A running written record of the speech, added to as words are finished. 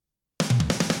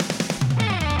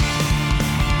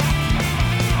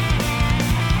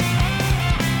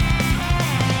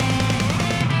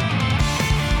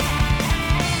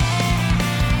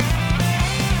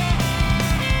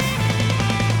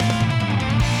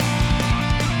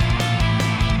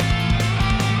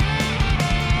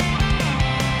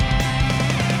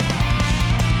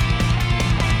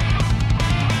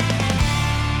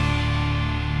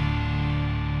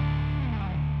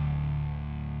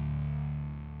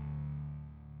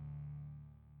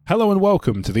Hello and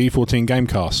welcome to the E14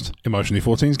 Gamecast, Emotion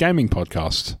E14's gaming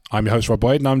podcast. I'm your host Rob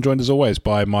Boyd and I'm joined as always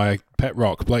by my pet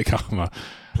rock, Blake Harmer.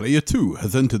 Player 2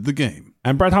 has entered the game.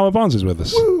 And Brad Harmer Barnes is with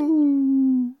us.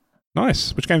 Woo!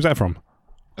 Nice. Which game's that from?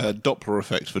 Doppler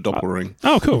effect for Doppelring.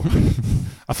 Oh, cool.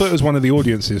 I thought it was one of the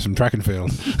audiences from Track and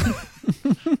Field.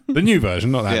 The new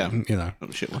version, not that, you know. Not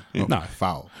the shit one. Yeah. No.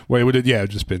 Foul. Well, it would have,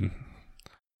 just been...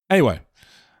 Anyway.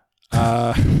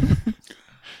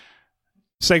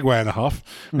 Segue and a half.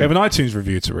 We have an iTunes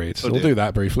review to read, so we'll do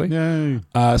that briefly. Yay.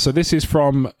 So this is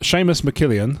from Seamus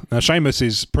McKillian. Now, Seamus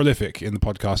is prolific in the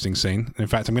podcasting scene. In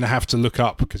fact, I'm going to have to look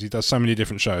up, because he does so many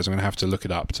different shows, I'm going to have to look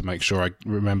it up to make sure I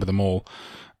remember them all.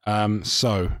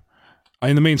 So,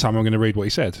 in the meantime, I'm going to read what he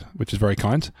said, which is very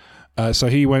kind. So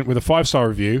he went with a 5-star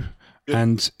review,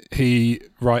 and he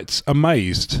writes,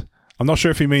 amazed. I'm not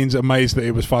sure if he means amazed that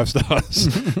it was 5 stars.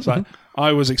 It's like,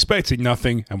 I was expecting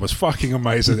nothing and was fucking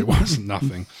amazed that it wasn't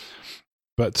nothing.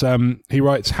 But he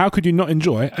writes, how could you not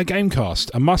enjoy a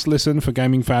Gamecast? A must listen for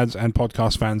gaming fans and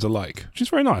podcast fans alike. Which is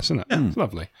very nice, isn't it? Yeah. It's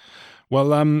lovely.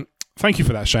 Well, thank you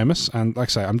for that, Seamus. And like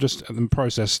I say, I'm just in the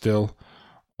process still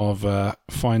of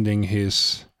finding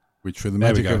his... Which, for the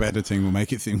magic of editing, will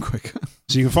make it seem quicker.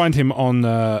 So you can find him on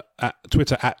at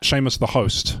Twitter at Seamus the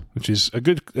Host, which is a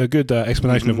good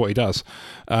explanation of what he does.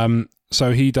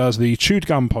 So he does the Chewed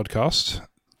Gum podcast,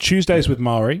 Tuesdays with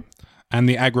Mari, and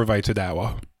the Aggravated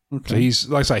Hour. Okay. So he's,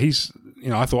 like I say,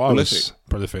 I thought I was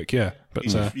prolific, yeah. But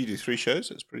you do 3 shows.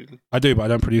 That's pretty. I do, but I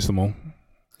don't produce them all.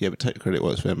 Yeah, but take credit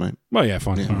where it's fair, mate. Well, yeah,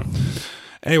 fine. Yeah. Right.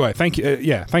 Anyway, thank you.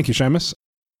 Thank you, Seamus.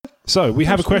 So we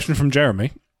have a question from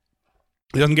Jeremy.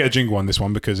 He doesn't get a jingle on this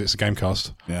one because it's a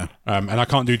Gamecast. Yeah. And I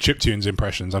can't do chiptunes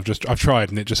impressions. I've tried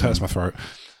and it just hurts my throat.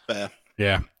 Fair.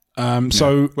 Yeah.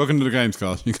 So welcome to the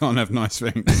Gamescast. You can't have nice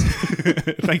things.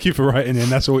 Thank you for writing in.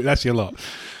 That's your lot.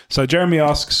 So Jeremy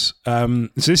asks, so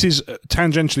this is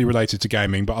tangentially related to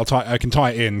gaming, but I can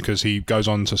tie it in because he goes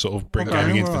on to sort of bring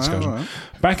gaming into the discussion. Right.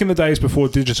 Back in the days before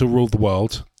digital ruled the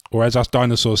world, or as us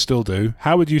dinosaurs still do,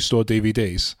 how would you store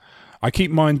DVDs? I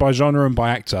keep mine by genre and by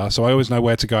actor, so I always know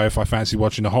where to go if I fancy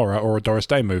watching a horror or a Doris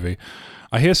Day movie.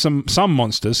 I hear some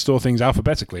monsters store things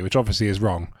alphabetically, which obviously is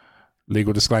wrong.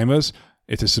 Legal disclaimers,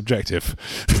 it is subjective.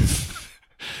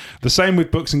 The same with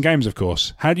books and games, of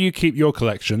course. How do you keep your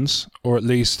collections, or at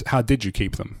least, how did you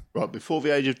keep them? Right, before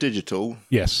the age of digital,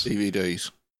 yes,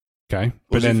 DVDs. Okay.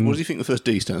 What do you think the first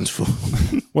D stands for?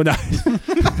 Well, no.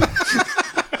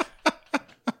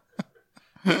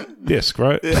 Disc,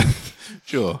 right? Yeah,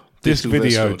 sure. Disc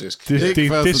video. Disc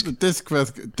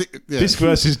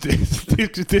versus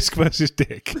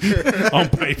dick on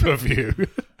pay-per-view.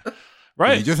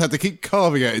 Right? Yeah, you just have to keep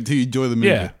carving it until you enjoy the movie.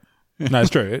 Yeah. No,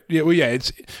 it's true.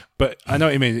 But I know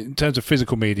what you mean in terms of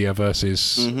physical media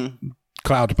versus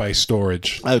cloud-based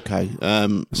storage. Okay.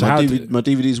 My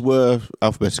DVDs were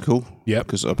alphabetical. Yep.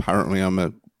 Because apparently I'm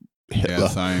a Hitler. Yeah,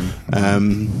 same.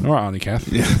 All right, Auntie Kath.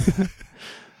 Yeah.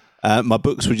 My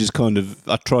books were just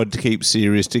I tried to keep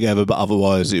series together, but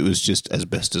otherwise it was just as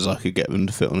best as I could get them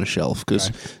to fit on a shelf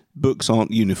because books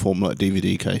aren't uniform like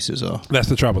DVD cases are. That's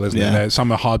the trouble, isn't it?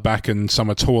 Some are hardback and some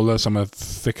are taller, some are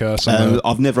thicker.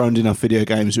 I've never owned enough video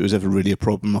games it was ever really a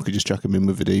problem. I could just chuck them in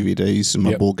with the DVDs, and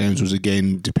my board games was,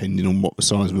 again, depending on what the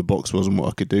size of the box was and what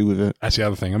I could do with it. That's the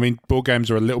other thing. I mean, board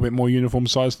games are a little bit more uniform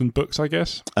sized than books, I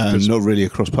guess. Not really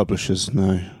across publishers,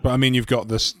 no. But I mean, you've got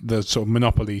the sort of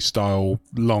Monopoly style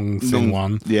long thin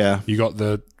one. Yeah. You got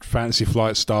the Fantasy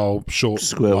Flight style short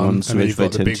square ones, and then you've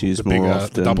got the bigger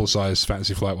often. Double sized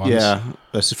Fantasy Flight ones. Yeah,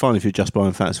 that's fine if you're just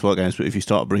buying Fantasy Flight games, but if you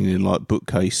start bringing in like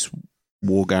bookcase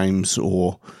war games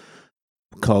or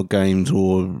card games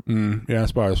or I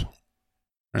suppose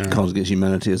Cards Against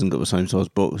Humanity hasn't got the same size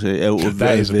box.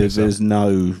 There's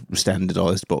no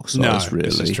standardised box size. Really,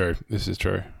 This is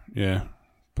true. Yeah,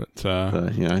 but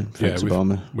thanks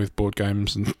Obama with board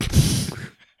games and.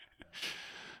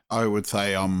 I would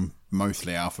say I'm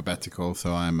mostly alphabetical,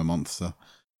 so I am a monster.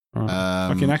 Right.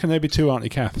 How can there be 2 Auntie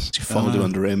Kaths? You fold it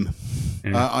under M.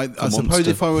 I suppose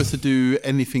if I was to do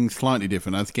anything slightly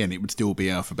different, again, it would still be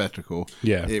alphabetical.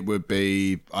 Yeah. It would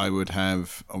be, I would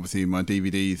have, obviously, my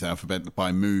DVDs alphabetical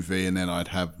by movie, and then I'd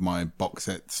have my box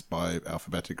sets by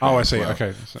alphabetical. Oh, I see.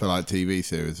 Okay. For like TV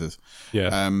series.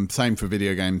 Yeah. Same for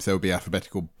video games, they'll be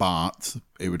alphabetical, but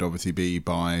it would obviously be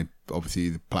by,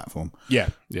 the platform.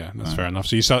 Yeah, that's fair enough.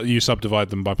 So you subdivide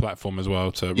them by platform as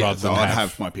well rather than I'd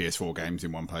have my PS4 games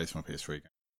in one place, my PS3 games.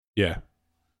 Yeah.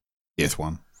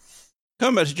 PS1.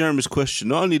 Coming back to Jeremy's question,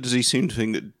 not only does he seem to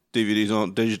think that DVDs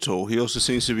aren't digital, he also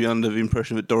seems to be under the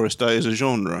impression that Doris Day is a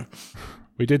genre.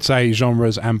 We did say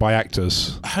genres and by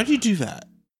actors. How do you do that?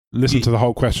 Listen to the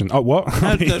whole question. Oh, what?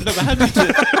 How do you do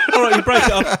it? All right, you break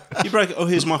it up. You break it. Oh,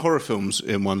 here's my horror films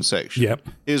in one section. Yep.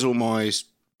 Here's all my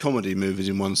comedy movies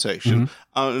in one section,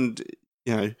 and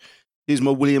here's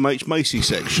my William H. Macy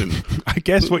section. I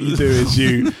guess what you do is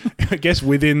I guess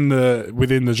within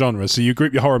the genre, so you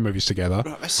group your horror movies together.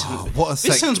 Right,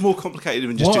 This sounds more complicated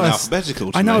than just doing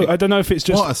alphabetical. I know. I don't know if it's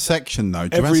just what a section though.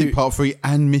 Jurassic Park 3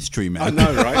 and Mystery Men. I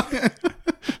know, right?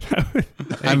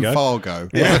 And Fargo.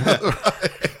 Yeah.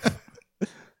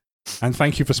 And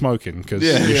Thank You for Smoking, because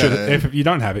if you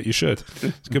don't have it, you should.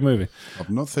 It's a good movie.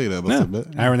 I've not seen it, but bit.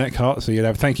 Aaron Eckhart, so you'd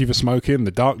have Thank You for Smoking, The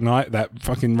Dark Knight, that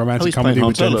fucking romantic comedy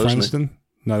with Jennifer Aniston.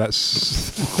 No,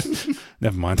 that's...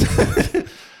 Never mind.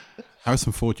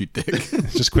 Harrison Ford, you dick.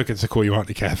 It's just quicker to call you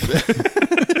Auntie Kath.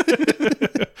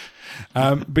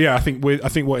 But yeah, I think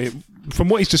from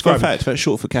what he's described... In fact, that's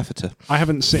short for catheter. I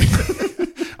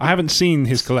haven't seen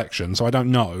his collection, so I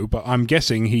don't know, but I'm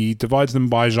guessing he divides them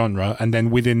by genre and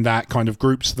then within that kind of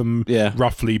groups them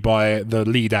roughly by the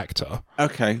lead actor.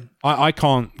 Okay. I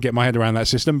can't get my head around that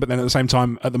system, but then at the same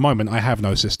time, at the moment, I have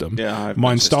no system. Yeah,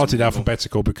 mine started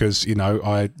alphabetical because,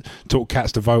 I taught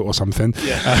cats to vote or something.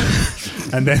 Yeah.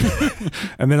 And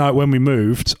then when we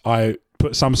moved, I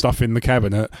put some stuff in the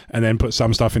cabinet and then put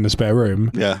some stuff in the spare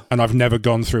room. Yeah. And I've never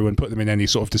gone through and put them in any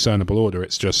sort of discernible order.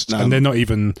 It's just, and they're not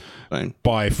even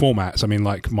by formats. I mean,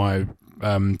 like my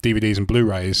DVDs and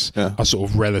Blu-rays are sort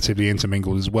of relatively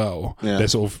intermingled as well. Yeah.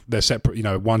 They're separate,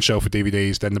 one shelf for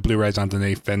DVDs, then the Blu-rays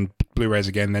underneath, then Blu-rays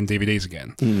again, then DVDs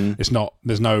again. Mm-hmm.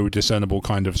 There's no discernible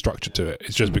kind of structure to it.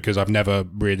 It's just because I've never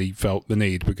really felt the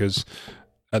need, because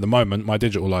at the moment, my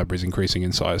digital library is increasing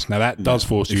in size. Now, that does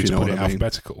force you to put it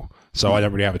alphabetical. So I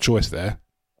don't really have a choice there.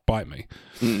 Bite me.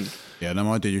 Mm. Yeah, no,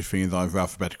 my digital thing is either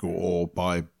alphabetical or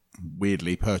by,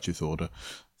 weirdly, purchase order.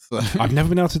 So. I've never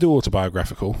been able to do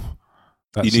autobiographical.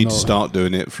 You need to start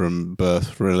doing it from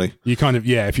birth, really. You kind of,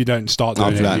 if you don't start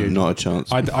doing it, not a chance.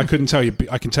 I couldn't tell you.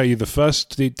 I can tell you the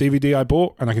first DVD I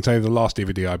bought, and I can tell you the last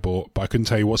DVD I bought, but I couldn't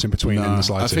tell you what's in between in the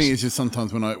slightest. I think it's just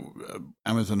sometimes when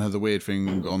Amazon has a weird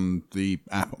thing on the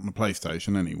app on the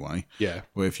PlayStation anyway. Yeah.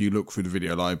 Where if you look through the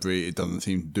video library, it doesn't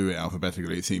seem to do it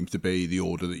alphabetically. It seems to be the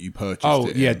order that you purchased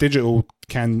it in. Digital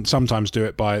can sometimes do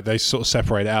it they sort of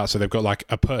separate it out. So they've got like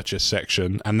a purchase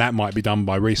section, and that might be done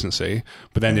by recency.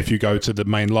 But then if you go to the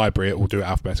main library, it will do it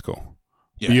alphabetical.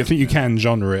 Yeah. You think you can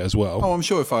genre it as well? Oh, I'm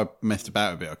sure if I messed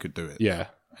about a bit, I could do it. Yeah.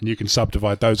 And you can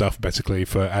subdivide those alphabetically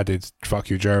for added "fuck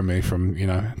you, Jeremy" from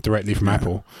directly from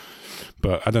Apple.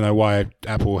 But I don't know why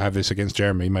Apple have this against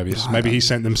Jeremy. Maybe he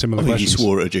sent them similar questions. He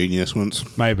swore at a genius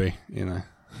once. Maybe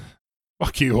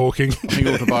Fuck you, Hawking. I think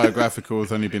autobiographical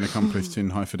has only been accomplished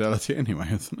in high fidelity anyway,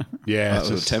 hasn't it? Yeah, it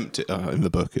was attempted. In the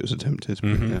book, it was attempted.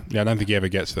 Mm-hmm. Yeah, I don't think he ever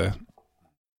gets there.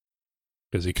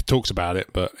 Because he talks about it,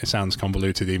 but it sounds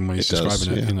convoluted even when he's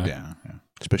describing it. Yeah.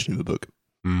 Especially in the book.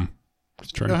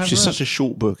 It's true. It's just such a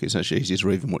short book. It's actually easier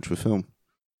to even watch for film.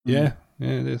 Yeah,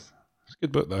 it is. It's a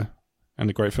good book though, and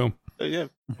a great film. Yeah,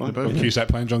 Cusack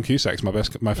playing John Cusack's my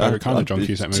favourite kind of John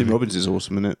Cusack movie. Tim Robbins is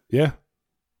awesome in it. Yeah,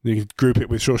 you can group it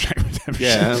with Shawshank Redemption.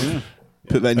 Yeah.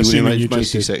 Put that in your William H.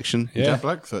 Macy section. Yeah. Jack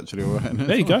Black's actually all right.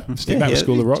 There you go. Stick that with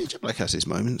School of Rock. Jack Black has his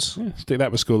moments. Yeah, stick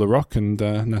that with School of Rock and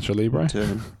Nacho Libre.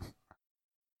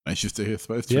 Makes you still here,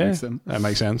 supposed to. Yeah, that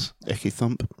makes sense. Ecky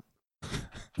Thump.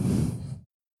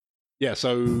 Yeah,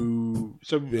 so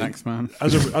thanks, man.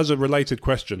 As a related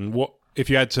question, what if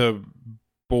you had to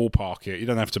ballpark it? You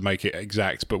don't have to make it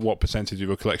exact, but what percentage of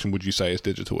your collection would you say is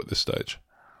digital at this stage?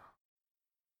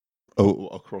 Oh,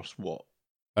 across what?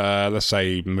 Let's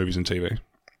say movies and TV.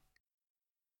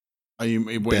 Are you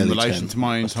in relation 10. To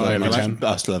my entire collection?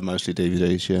 I still have mostly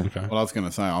DVDs, yeah. Okay. Well, I was going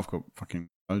to say I've got fucking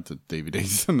loads of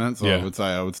DVDs, and that's what I would say.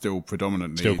 I would still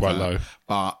predominantly still quite low,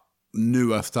 but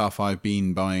newer stuff I've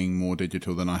been buying more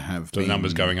digital than I have. So the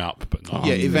numbers going up, but not.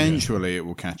 Yeah, eventually it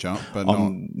will catch up, but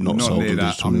not near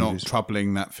that. I'm not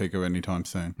troubling that figure anytime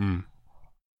soon. Mm.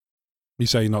 You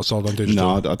say you're not sold on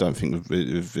digital? No, I don't think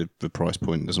the price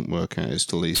point doesn't work out. It's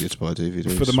still easier to buy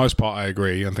DVDs. For the most part, I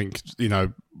agree. I think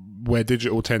where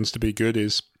digital tends to be good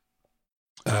is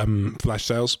flash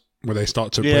sales, where they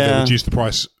start to where they reduce the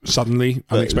price suddenly,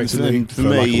 unexpectedly. For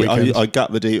me, I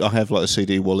gut I have like a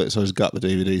CD wallet, so I just gut the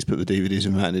DVDs, put the DVDs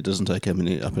in that, and it doesn't take up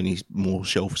any more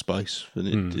shelf space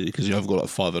because I've got like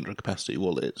 500 capacity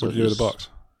wallet. So what do you do with the box?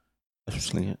 I just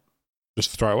sling it.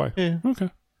 Just throw it away? Yeah. Okay.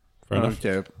 Fair enough.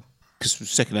 Yeah. Because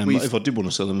secondhand, if I did want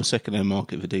to sell them, the secondhand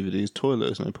market for DVDs, toilet,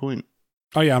 there's no point.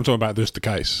 Oh yeah, I'm talking about just the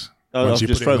case. I'll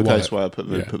just throw the case away. I put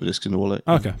the disc in the wallet.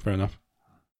 Okay, fair enough.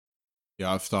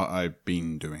 Yeah, I've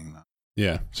been doing that.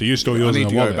 Yeah, so you store yours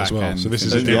in a wallet as well. So this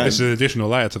is an additional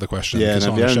layer to the question. Yeah,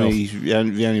 no,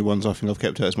 the only ones I think I've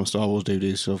kept out is my Star Wars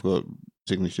DVDs, so I've got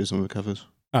signatures on the covers.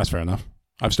 That's fair enough.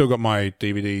 I've still got my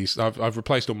DVDs. I've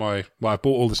replaced all my... Well, I've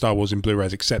bought all the Star Wars in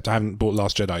Blu-rays, except I haven't bought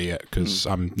Last Jedi yet because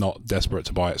I'm not desperate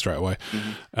to buy it straight away.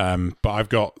 But I've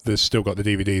still got the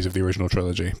DVDs of the original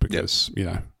trilogy because,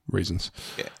 reasons.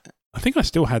 Yeah. I think I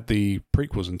still had the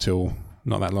prequels until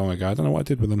not that long ago. I don't know what I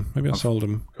did with them. Maybe I sold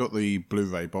them. Got the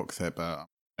Blu-ray box set, but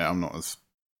I'm not as...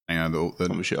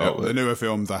 the newer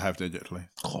films I have digitally.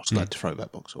 Oh, I was glad to throw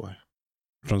that box away.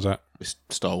 Which one's that? It's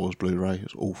Star Wars Blu-ray.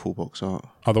 It's awful box art.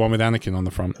 Oh, the one with Anakin on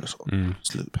the front. It's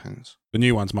little pants. The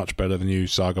new one's much better. The new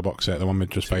Saga box set. The one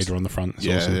with just Vader on the front. It's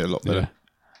awesome. Yeah, a lot better. Yeah.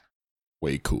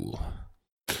 Way cool.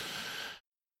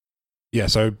 Yeah,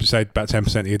 so say about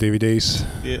 10% of your DVDs.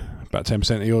 Yeah. About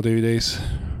 10% of your DVDs.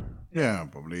 Yeah,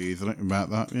 probably easily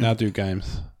about that. Yeah. Now do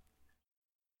games.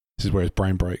 This is where his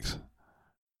brain breaks.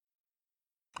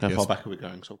 How far back are we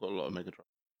going? So I've got a lot of Mega Drive.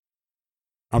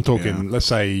 I'm talking, let's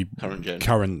say,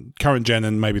 current gen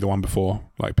and maybe the one before,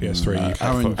 like PS3.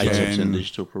 Current gen. 80%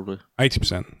 digital, probably.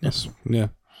 80%. Yes. Yeah.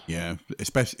 Yeah,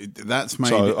 especially that's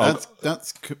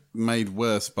made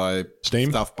worse by Steam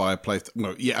stuff by PlayStation.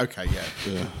 No, yeah, okay,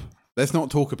 yeah. Let's not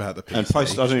talk about the PC. And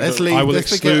PlayStation, I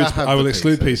will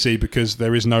exclude PC because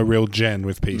there is no real gen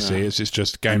with PC. No. It's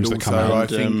just games that come out. I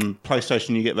think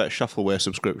PlayStation, you get that shuffleware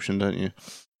subscription, don't you?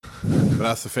 But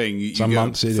that's the thing. Some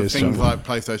months it is. Things like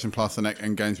PlayStation Plus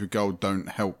and games with gold don't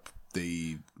help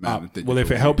the amount of digital. Well,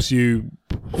 if it helps you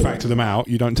factor them out,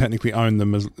 you don't technically own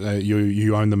them as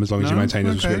you own them as long as you maintain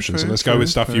the subscription. So let's go with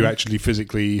stuff you actually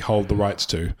physically hold the rights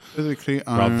to,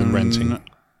 rather than renting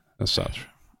as such.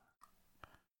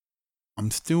 I'm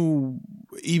still,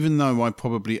 even though I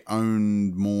probably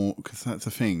own more, because that's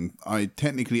the thing, I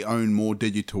technically own more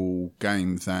digital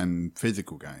games than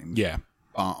physical games. Yeah.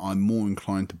 But I'm more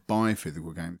inclined to buy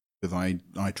physical games because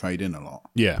I trade in a lot.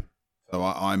 Yeah. So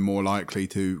I'm more likely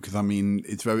to, because I mean,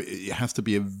 it has to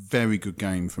be a very good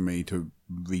game for me to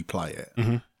replay it.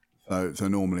 Mm-hmm. So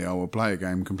normally I will play a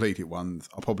game, complete it once.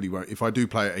 I probably won't, if I do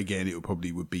play it again, it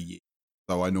would be years.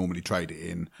 So I normally trade it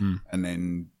in, and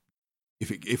then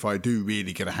if I do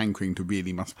really get a hankering to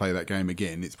really must play that game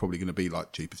again, it's probably going to be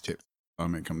like cheapest chips.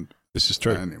 This is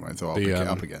true. Anyway, so I'll pick it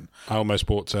up again. I almost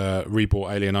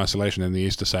rebought Alien Isolation in the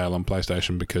Easter sale on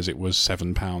PlayStation because it was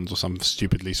 £7 or some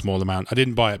stupidly small amount. I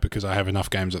didn't buy it because I have enough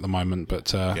games at the moment,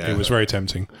 but it was very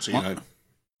tempting. So,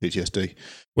 PTSD.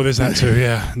 Well, there's that too,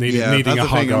 yeah. Needing a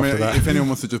hug after that. If anyone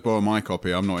wants to just borrow my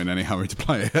copy, I'm not in any hurry to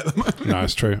play it at the moment. No,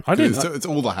 it's true. It's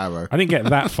all the harrow. I didn't get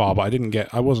that far, but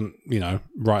I wasn't,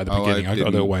 right at the beginning. I got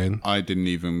a little way in. I didn't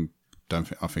even...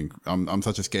 I think I'm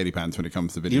such a scaredy pants when it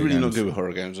comes to video games. You're really not good with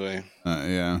horror games, are you?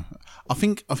 Yeah. I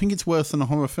think it's worse than a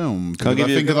horror film. Because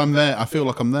I'm there. I feel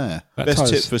like I'm there. Best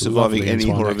tip for surviving any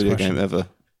horror video game ever: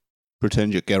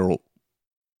 pretend you're Geralt.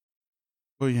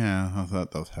 Well, yeah,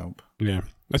 that does help. Yeah.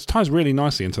 That ties really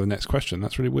nicely into the next question.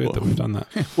 That's really weird that we've done that.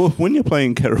 Well, when you're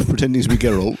playing Geralt, pretending to be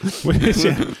Geralt...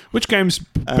 Which games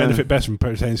benefit best from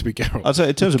pretending to be Geralt? I'd say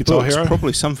in terms of books,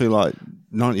 probably something like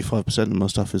 95% of my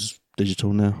stuff is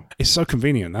digital now. It's so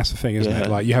convenient. That's the thing, isn't it?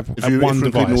 Like you have one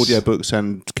device. Audio books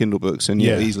and Kindle books, and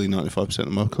easily 95%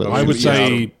 of my collection. I would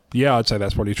say, I'd say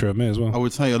that's probably true of me as well. I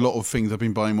would say a lot of things I've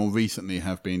been buying more recently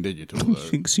have been digital. Who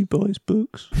thinks he buys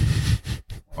books?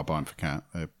 I buy them for Cat.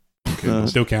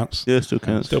 Still counts. Yeah, still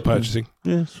counts. Still purchasing.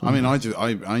 Yeah. I mean, I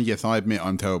admit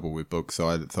I'm terrible with books, so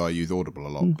I use Audible a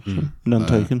lot. None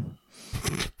taken.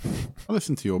 I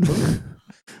listen to your book.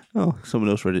 Oh, someone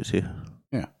else read it to you.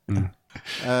 Yeah.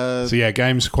 So yeah,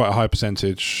 games quite a high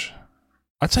percentage.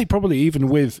 I'd say probably even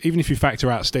if you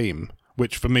factor out Steam,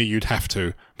 which for me you'd have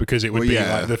to, because it would be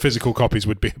like the physical copies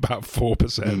would be about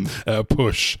 4% at a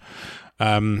push.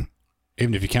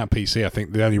 Even if you count PC, I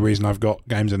think the only reason I've got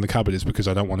games in the cupboard is because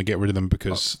I don't want to get rid of them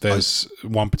because there's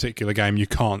one particular game you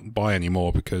can't buy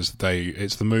anymore because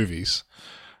it's the movies.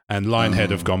 And Lionhead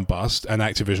have gone bust and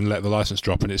Activision let the license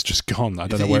drop and it's just gone. I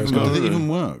don't know where it's gone. Does it even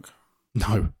work?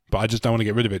 No, but I just don't want to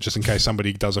get rid of it just in case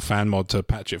somebody does a fan mod to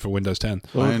patch it for Windows 10.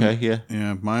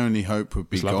 Yeah, my only hope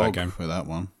would be GOG for that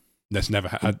one. That's never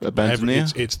had.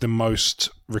 It's the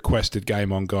most requested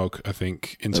game on GOG, I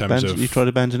think, in terms of... You tried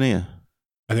Abandoneer?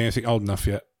 I think old enough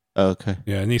yet. Oh, okay.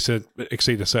 Yeah, it needs to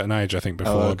exceed a certain age, I think,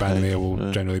 before Abandoneer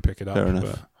will generally pick it up. Fair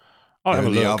enough. I'll have a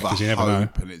look, because you never know.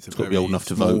 And it's got to be old enough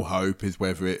to vote. Hope is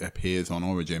whether it appears on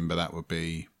Origin, but that would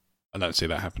be... I don't see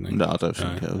that happening. No, I don't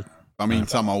think it would. I mean,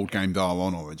 some old games are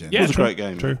on Origin. Yeah, it was a great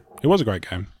game. True. It was a great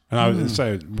game. And I would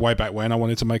say way back when I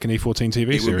wanted to make an E14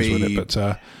 TV series with it,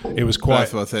 but it was quite...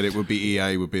 That's what I said. It would be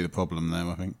EA would be the problem there,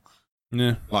 I think.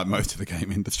 Yeah. Like most of the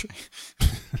game industry.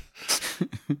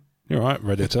 You're right,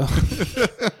 Redditor.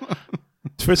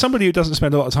 For somebody who doesn't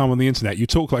spend a lot of time on the internet, you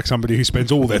talk like somebody who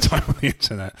spends all their time on the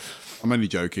internet. I'm only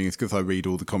joking. It's because I read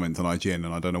all the comments on IGN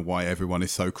and I don't know why everyone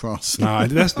is so cross. No,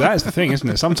 that is the thing, isn't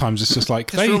it? Sometimes it's just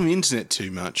like... They're on the internet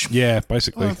too much. Yeah,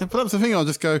 basically. Well, but that's the thing. I'll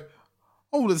just go,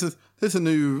 oh, there's a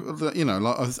new, like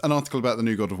an article about the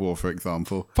new God of War, for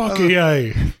example. Fuck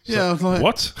EA. Yeah, I was like...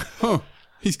 What? Oh,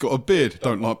 he's got a beard.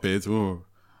 Don't like beards. Oh.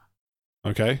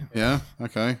 Okay. Yeah,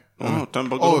 okay. Oh, don't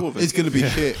buy God of War. It's going to be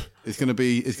shit. It's going to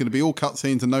be all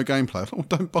cutscenes and no gameplay. Oh,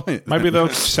 don't buy it. Maybe they'll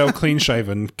sell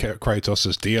clean-shaven Kratos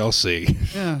as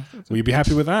DLC. Yeah. Will you be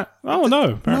happy with that? Oh,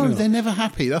 no. No, Not. they're never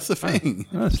happy. That's the thing.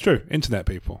 That's true. Internet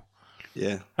people.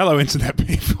 Yeah. Hello, Internet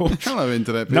people. Hello,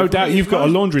 Internet people. No doubt you've got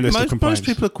a laundry list of complaints. Most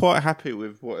people are quite happy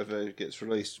with whatever gets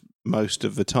released most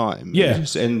of the time. Yeah. It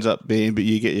just ends up being, but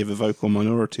you have a vocal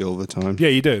minority all the time. Yeah,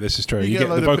 you do. This is true. You get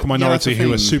the vocal minority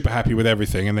who are super happy with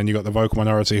everything, and then you got the vocal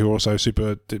minority who are also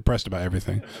super depressed about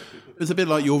everything. It's a bit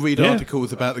like you'll read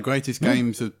articles about the greatest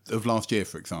games of last year,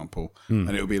 for example,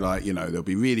 and it'll be like, they'll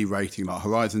be really rating like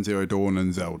Horizon Zero Dawn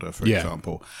and Zelda, for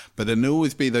example. But then there'll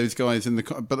always be those guys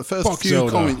but the first few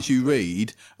comments you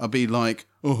read will be like,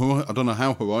 oh, I don't know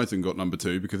how Horizon got number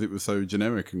 2 because it was so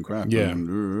generic and crap. Yeah.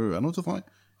 And I was just like,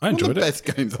 I enjoyed one of the best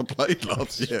games I played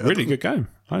last year. Really good game.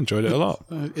 I enjoyed it a lot.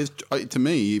 It's to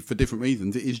me, for different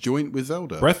reasons, it is joint with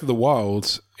Zelda. Breath of the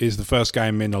Wild is the first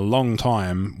game in a long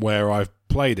time where I've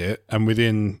played it, and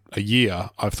within a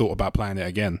year, I've thought about playing it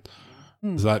again.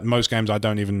 It's like most games, I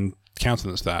don't even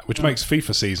countenance that, which makes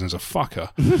FIFA seasons a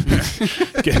fucker.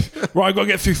 Right, I've got to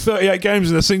get through 38 games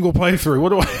in a single playthrough. What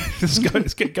do I...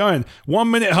 Let's get going.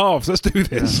 1 minute halves. Let's do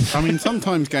this. Yeah. I mean,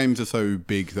 sometimes games are so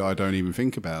big that I don't even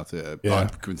think about it. Yeah. I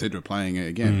consider playing it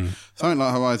again. Something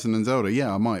like Horizon and Zelda,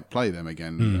 I might play them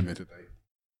again today.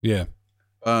 Yeah.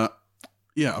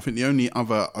 Yeah, I think the only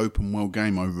other open world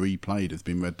game I've replayed has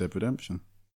been Red Dead Redemption.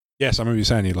 Yes, I remember you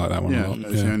saying you like that one a lot.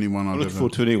 That's the only one I've I'm looking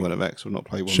forward to a new one of X. We'll not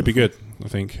play one. Should be good, I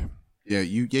think. Yeah,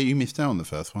 you missed out on the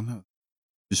first one.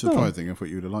 It's surprising. I thought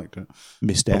you would have liked it.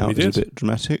 Missed out is a bit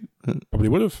dramatic. Probably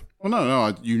would have. Well,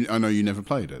 no. I know you never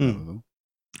played it.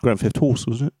 Grand Theft Horse,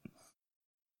 wasn't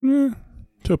it?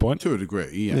 To a point. To a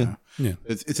degree, yeah.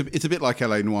 It's a bit like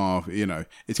LA Noire.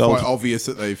 It's Old. quite obvious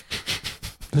that they've.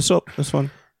 That's fine.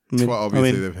 It's quite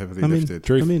obvious that they've heavily lifted.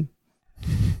 Truth.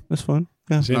 That's fine.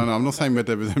 Yeah. No, I'm not saying Red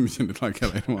Dead Redemption is like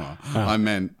LA Noire. I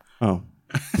meant. Oh.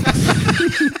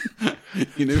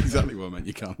 You knew exactly what I meant.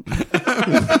 You can't.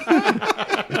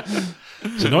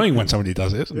 It's annoying when somebody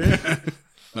does it.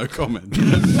 No comment.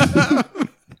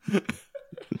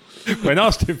 When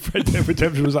asked if Red Dead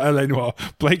Redemption was like LA Noire,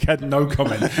 Blake had no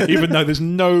comment, even though there's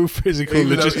no physical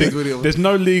there's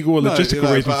no legal or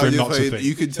logistical reason for him not to think.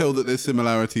 You can tell that there's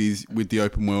similarities with the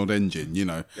open world engine.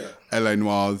 LA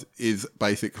Noire is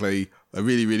basically a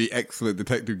really, really excellent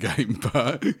detective game,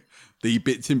 but the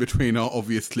bits in between are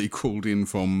obviously crawled in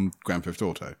from Grand Theft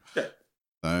Auto. Yeah.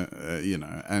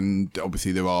 And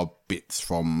obviously there are bits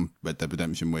from Red Dead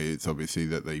Redemption where it's obviously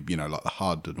that they, like the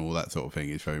HUD and all that sort of thing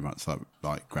is very much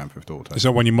like Grand Theft Auto.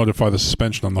 So when you modify the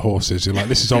suspension on the horses, you're like,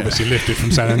 this is obviously lifted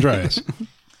from San Andreas.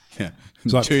 Yeah.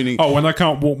 It's like, when I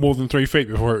can't walk more than 3 feet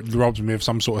before it robs me of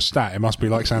some sort of stat, it must be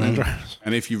like San Andreas.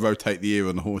 And if you rotate the ear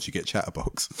on the horse, you get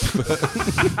chatterbox.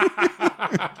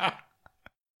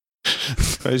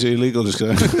 Is it illegal? Just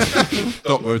go.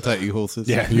 Stop rotating horses.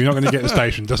 Yeah, you're not going to get the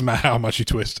station. Doesn't matter how much you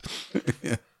twist.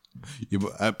 Yeah.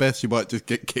 At best, you might just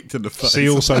get kicked in the face. See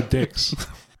also dicks.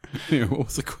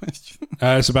 What's the question?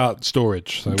 It's about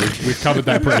storage. So we've covered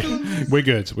that pretty. We're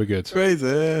good. Crazy.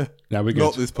 Yeah, we're good.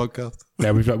 Not this podcast.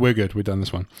 Yeah, we're good. We've done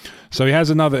this one. So he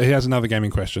has another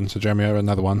gaming question. So Jeremy,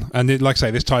 another one, and like I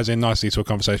say, this ties in nicely to a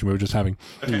conversation we were just having.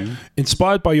 Okay.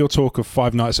 Inspired by your talk of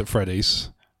Five Nights at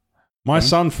Freddy's, my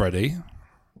son Freddie.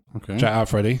 Okay. Shout out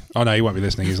Freddie. Oh no, he won't be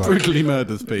listening. He's like brutally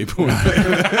murders people in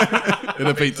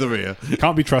a pizzeria.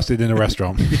 Can't be trusted in a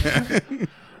restaurant.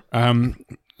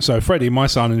 So Freddie, my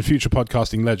son and future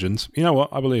podcasting legend, you know what?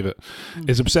 I believe it.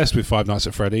 Is obsessed with Five Nights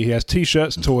at Freddy. He has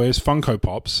T-shirts, toys, Funko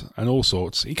Pops, and all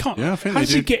sorts. He can't. Yeah, I think how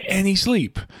does he get any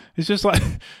sleep? It's just like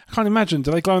I can't imagine.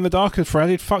 Do they glow in the dark at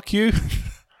Freddy? Fuck you.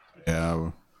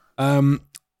 Yeah.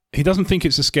 He doesn't think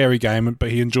it's a scary game, but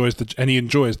he enjoys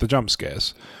the jump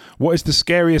scares. What is the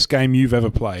scariest game you've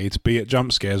ever played, be it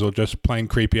jump scares or just plain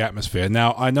creepy atmosphere?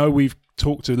 Now, I know we've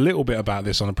talked a little bit about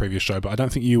this on a previous show, but I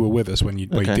don't think you were with us when we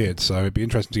did, so it'd be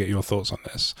interesting to get your thoughts on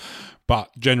this.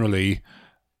 But generally,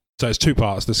 so it's 2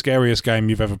 parts. The scariest game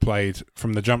you've ever played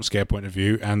from the jump scare point of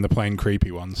view and the plain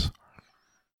creepy ones.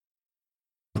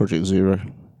 Project Zero.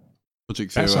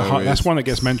 Project Zero That's one that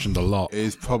gets mentioned a lot.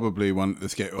 Is probably one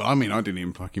that's I mean, I didn't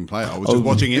even fucking play it. I was just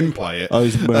watching him play it.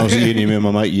 When I was at uni, me and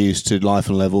my mate used to life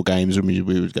and level games, and we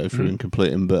would go through and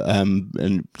complete them. But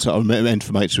and so I went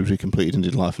for mates, which we completed and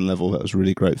did life and level. That was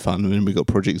really great fun. And then we got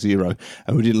Project Zero,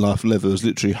 and we did life and level. It was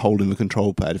literally holding the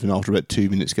control pad, and after about 2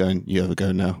 minutes, going, "You have a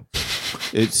go now."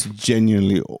 It's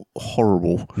genuinely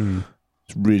horrible.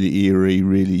 It's really eerie,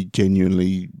 really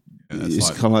genuinely.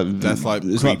 It's kind of like that's like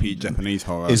creepy Japanese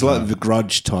horror. It's like the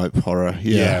Grudge type horror,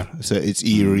 yeah. So it's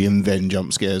eerie and then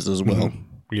jump scares as well.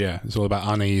 Yeah, it's all about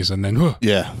unease and then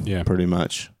yeah, pretty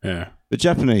much. Yeah, the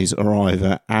Japanese are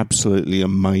either absolutely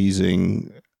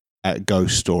amazing at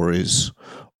ghost stories,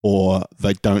 or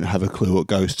they don't have a clue what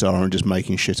ghosts are and just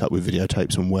making shit up with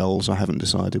videotapes and wells. I haven't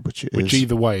decided which it is. Which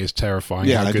either way is terrifying.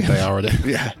 How good they are at it.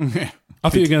 Yeah. I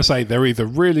think you're going to say they're either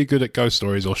really good at ghost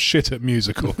stories or shit at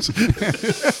musicals.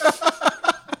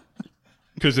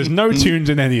 Because there's no tunes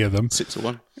in any of them.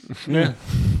 6-1. Yeah.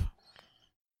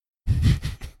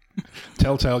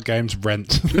 Telltale Games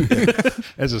Rent.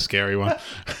 There's a scary one.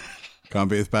 Can't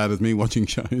be as bad as me watching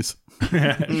shows.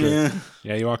 Yeah,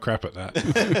 you are crap at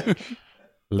that.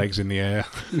 Legs in the air.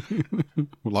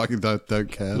 Like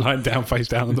don't care. Lying down, face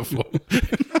down on the floor.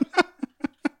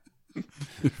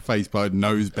 Face by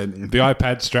nose bent in. The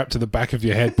iPad strapped to the back of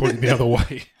your head, pointing the other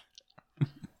way.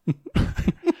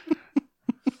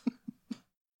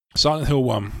 Silent Hill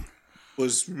 1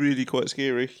 was really quite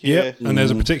scary. Yeah, and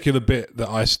there's a particular bit that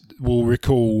I will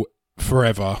recall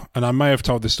forever, and I may have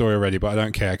told this story already, but I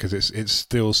don't care because it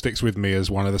still sticks with me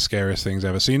as one of the scariest things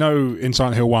ever. So in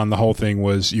Silent Hill 1, the whole thing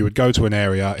was you would go to an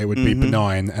area, it would be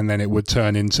benign, and then it would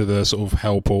turn into the sort of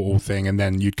hell portal thing, and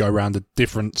then you'd go around a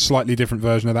slightly different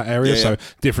version of that area. So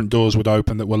different doors would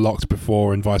open that were locked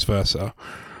before, and vice versa.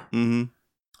 There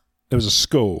was a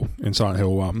school in Silent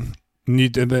Hill 1.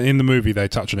 In the movie, they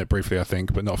touch on it briefly, I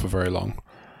think, but not for very long.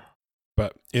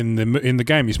 But in the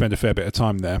game, you spend a fair bit of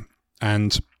time there,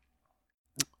 and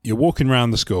you're walking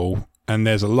around the school, and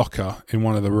there's a locker in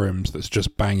one of the rooms that's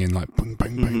just banging like bang,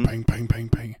 bang, bang, bang, bang, bang,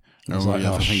 bang. I was like,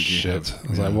 oh shit! I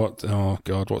was like, what? Oh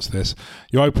god, what's this?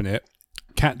 You open it,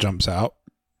 cat jumps out,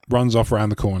 runs off around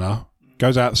the corner,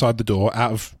 goes outside the door,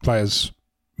 out of player's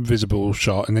visible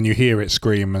shot, and then you hear it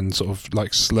scream and sort of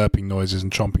like slurping noises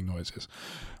and chomping noises.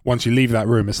 Once you leave that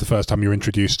room, it's the first time you're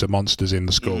introduced to monsters in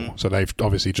the school. So they've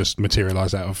obviously just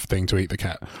materialised out of thing to eat the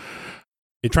cat.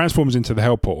 It transforms into the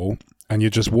hell portal, and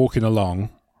you're just walking along,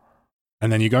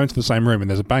 and then you go into the same room, and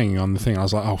there's a banging on the thing. I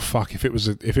was like, oh fuck! If it was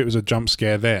a jump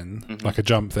scare then, like a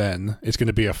jump then, it's going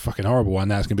to be a fucking horrible one.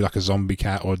 Now it's going to be like a zombie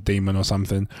cat or a demon or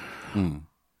something.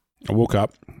 I walk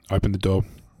up, open the door,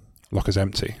 locker's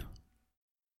empty.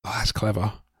 Oh, that's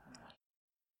clever.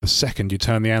 The second you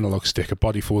turn the analog stick, a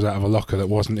body falls out of a locker that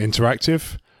wasn't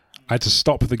interactive. I had to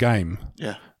stop the game.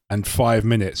 Yeah. And 5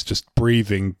 minutes just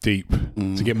breathing deep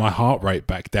to get my heart rate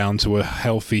back down to a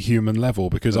healthy human level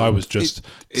because I was just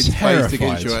it's terrified. It's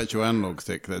against your actual analog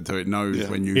stick, so it knows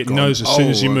when you. It knows as soon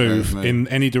as you move in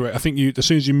any direction. I think as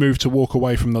soon as you move to walk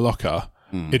away from the locker,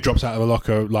 it drops out of the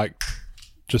locker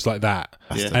just like that.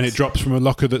 And it drops from a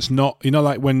locker that's not,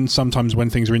 like sometimes when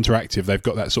things are interactive, they've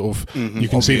got that sort of, you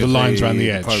can see the lines around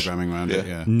the edge. Programming around it,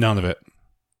 yeah. None of it.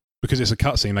 Because it's a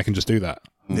cutscene, they can just do that.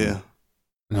 Yeah.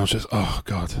 And I was just, oh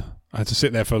God. I had to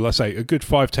sit there for, let's say, a good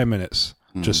 5-10 minutes,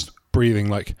 just breathing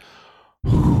like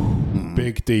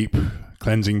big, deep,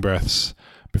 cleansing breaths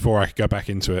before I could go back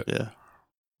into it. Yeah.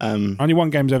 Only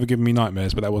one game's ever given me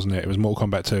nightmares, but that wasn't it. It was Mortal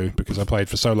Kombat 2 because I played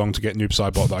for so long to get Noob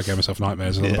Saibot that I gave myself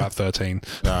nightmares until about 13.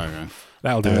 Oh, okay.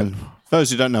 That'll do it. For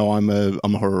those who don't know, I'm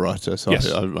a horror writer, so yes.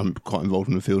 I'm quite involved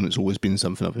in the field, and it's always been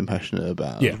something I've been passionate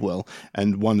about as well.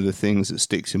 And one of the things that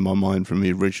sticks in my mind from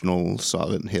the original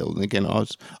Silent Hill, and again,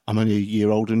 I'm only a year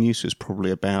older than you, so it's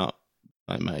probably about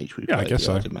the same age. I guess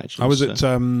so. I was at...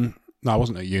 No, I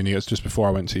wasn't at uni. It was just before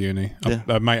I went to uni.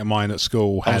 A mate of mine at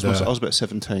school had... I was about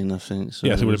 17, I think. So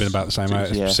it would have been about the same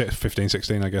age. 15,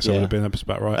 16, I guess it would have been. That's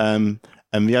about right.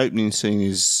 And the opening scene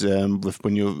is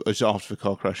when it's after the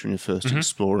car crash, when you're first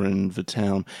exploring the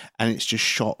town, and it's just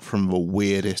shot from the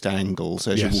weirdest angles.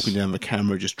 As you're walking down, the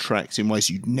camera just tracks in ways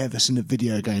you'd never seen a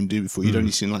video game do before. You'd only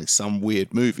seen like some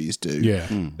weird movies do. Yeah.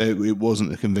 It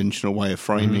wasn't a conventional way of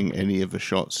framing any of the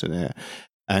shots in it.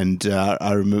 And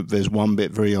I remember there's one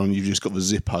bit very on, you've just got the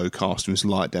Zippo casting this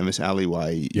light down this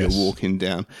alleyway. You're walking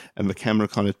down, and the camera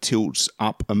kind of tilts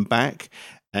up and back.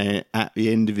 And at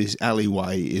the end of this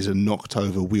alleyway is a knocked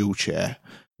over wheelchair.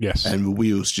 Yes. And the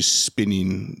wheels just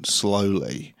spinning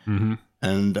slowly.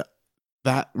 And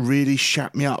that really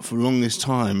shut me up for the longest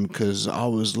time because I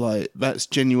was like, that's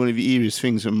genuinely one of the eeriest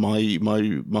things in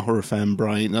my horror fan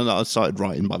brain. And I started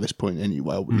writing by this point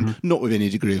anyway, not with any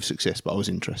degree of success, but I was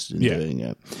interested in doing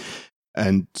it.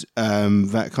 And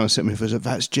that kind of set me for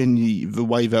that's genuinely the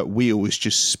way that wheel is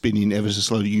just spinning ever so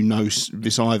slowly. You know,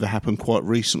 this either happened quite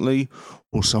recently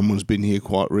or someone's been here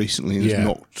quite recently and has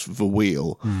knocked the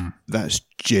wheel. That's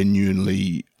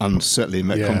genuinely unsettling.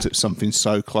 That concept, something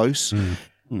so close.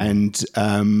 And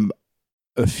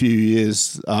a few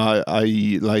years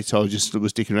later, I just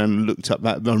was dicking around and looked up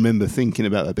that. I remember thinking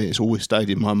about that bit. It's always stayed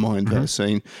in my mind, that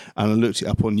scene. And I looked it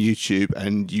up on YouTube,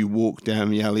 and you walk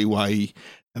down the alleyway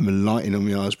and the lighting on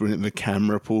the eyes brilliant. The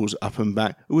camera pulls up and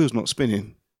back. The wheel's not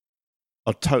spinning.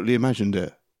 I totally imagined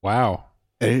it. Wow.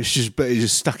 And it's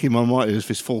just stuck in my mind. There's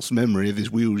this false memory of this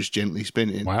wheel just gently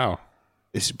spinning. Wow.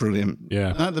 It's brilliant.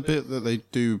 Yeah. Is that the bit that they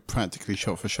do practically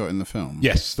shot for shot in the film?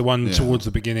 Yes, the one towards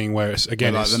the beginning where it's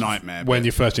again like it's the nightmare when bit.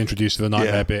 you're first introduced to the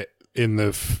nightmare bit in the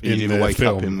wake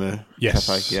film. Up in the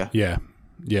cafe. Yeah.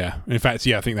 In fact,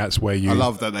 I think that's where you. I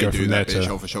love that they go do from that there bit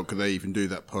shot for shot because they even do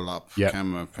that pull up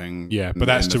camera thing. Yeah, but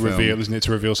that's to reveal, isn't it?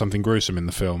 To reveal something gruesome in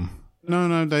the film.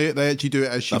 No, they actually do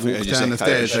it as she walks down the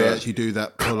stairs. They actually do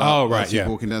that pull up. Oh, right, as she's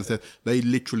walking downstairs. They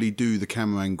literally do the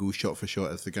camera angle shot for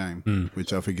shot as the game,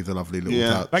 which I think is a lovely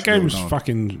little touch. That game's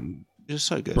fucking it's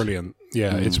so good. Brilliant.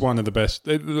 Yeah, it's one of the best.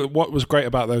 What was great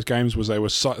about those games was they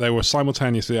were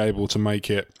simultaneously able to make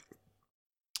it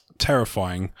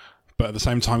terrifying, but at the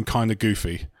same time kind of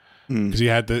goofy. Because you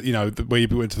had where you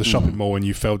went to the shopping mall and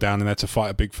you fell down and had to fight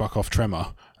a big fuck off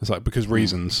tremor. It's like because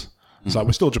reasons. It's like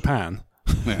we're still Japan.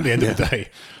 At the end of the day,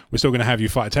 we're still going to have you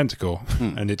fight a tentacle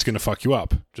and it's going to fuck you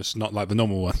up, just not like the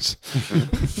normal ones.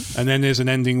 And then there's an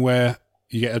ending where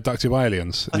you get abducted by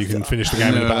aliens and you can finish the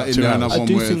game in about 2 hours. I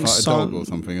do think it's like a dog or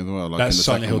something as well. Like that's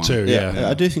Silent Hill 2, yeah.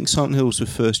 I do think Silent Hill was the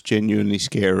first genuinely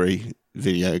scary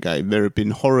video game. There have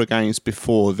been horror games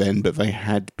before then, but they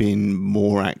had been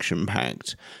more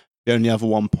action-packed. The only other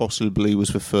one possibly was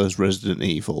the first Resident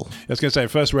Evil. I was going to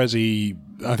say,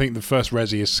 I think the first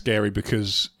Resi is scary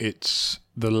because it's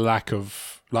the lack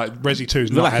of... Like, Resi 2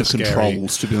 is not as scary. Lack of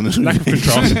controls, to be honest with you. Lack of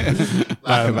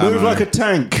controls. Move like a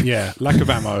tank. Yeah, lack of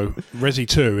ammo. Resi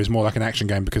 2 is more like an action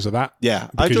game because of that. Yeah.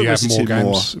 Because you have more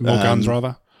games, more guns,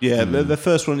 rather. Yeah, the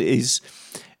first one is...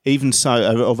 Even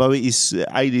so, although it is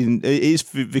Alien, it is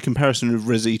the comparison of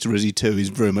Resi to Resi 2 is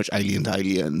very much Alien to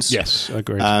Aliens. Yes, I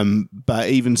agree. But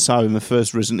even so, in the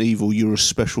first Resident Evil, you're a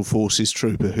special forces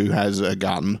trooper who has a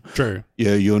gun. True.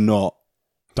 Yeah, you're not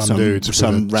some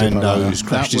rando who's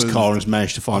crashed his car and has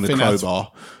managed to find a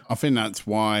crowbar. I think that's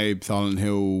why Silent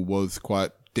Hill was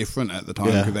quite different at the time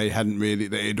because they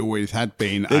had always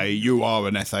been you are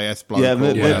an SAS bloke.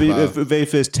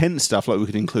 If there's tense stuff, like we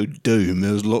could include Doom,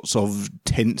 there's lots of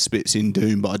tense bits in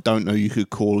Doom, but I don't know you could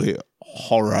call it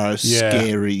horror,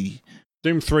 scary.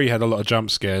 Doom 3 had a lot of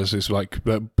jump scares. It's like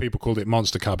people called it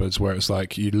monster cupboards, where it's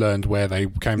like you learned where they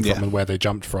came from and where they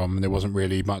jumped from, and there wasn't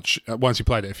really much. Once you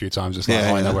played it a few times, it's like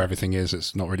I know where everything is.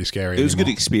 It's not really scary. It was a good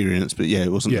experience, but it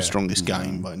wasn't the strongest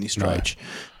game by any stretch.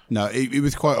 No, it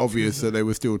was quite obvious that they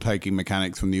were still taking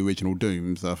mechanics from the original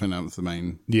Dooms. I think that was the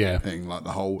main thing. Like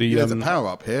the whole, there's a power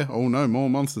up here. Oh no, more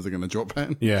monsters are going to drop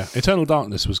in. Yeah, Eternal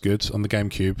Darkness was good on the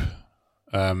GameCube.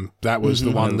 That was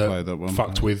the one that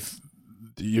fucked with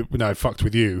you. No, fucked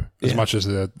with you as much as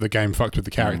the game fucked with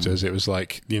the characters. It was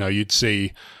like your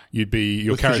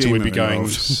character would be going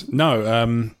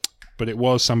but it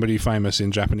was somebody famous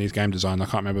in Japanese game design. I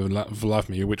can't remember for the life of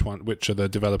me which of the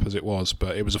developers it was,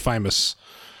 but it was a famous.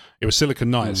 It was Silicon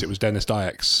Knights. It was Dennis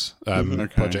Dyak's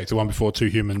project, the one before Two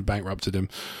Human bankrupted him,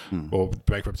 or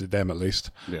bankrupted them at least.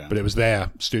 Yeah. But it was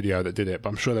their studio that did it. But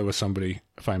I'm sure there was somebody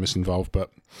famous involved, but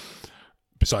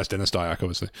besides Dennis Dyack,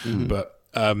 obviously. But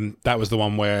that was the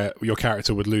one where your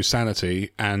character would lose sanity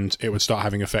and it would start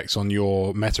having effects on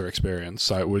your meta experience.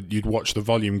 So you'd watch the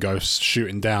volume go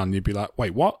shooting down. And you'd be like,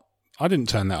 wait, what? I didn't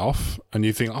turn that off. And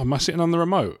you think, am I sitting on the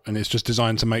remote? And it's just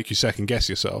designed to make you second guess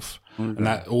yourself. Okay. And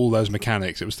that all those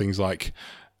mechanics, it was things like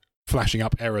flashing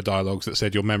up error dialogues that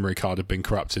said your memory card had been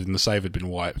corrupted and the save had been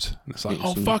wiped. And it's like,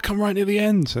 oh fuck, I'm right near the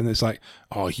end. And it's like,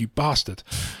 oh, you bastard.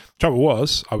 Trouble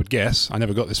was, I would guess, I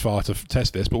never got this far to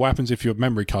test this, but what happens if your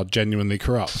memory card genuinely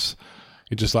corrupts?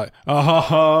 You're just like,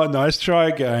 nice try,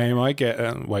 game. I get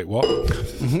it. Wait, what?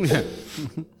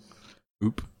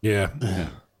 Oop. Yeah.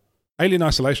 Alien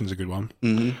Isolation is a good one.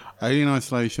 Alien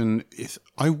Isolation is...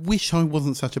 I wish I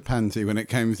wasn't such a pansy when it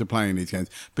came to playing these games,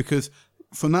 because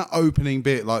from that opening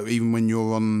bit, like even when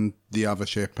you're on the other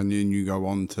ship and then you go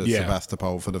on to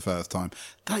Sevastopol for the first time,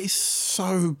 that is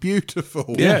so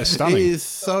beautiful. Yeah, it's stunning. It is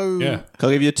so... Yeah. Can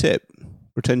I give you a tip?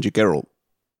 Pretend you're Geralt.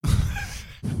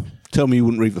 Tell me you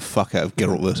wouldn't read the fuck out of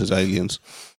Geralt versus Aliens.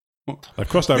 They've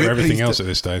crossed over everything else at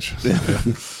this stage.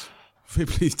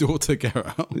 Ripley's daughter,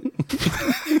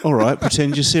 Geralt. All right,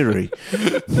 pretend you're Siri.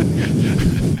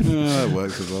 That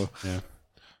works as well. Yeah.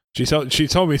 She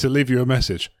told me to leave you a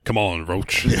message. Come on,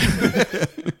 Roach.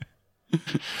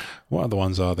 What other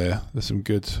ones are there? There's some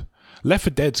good. Left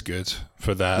 4 Dead's good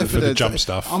for that, for the jump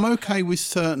stuff. I'm okay with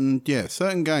certain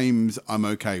games I'm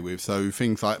okay with. So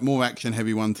things like more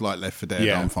action-heavy ones like Left 4 Dead,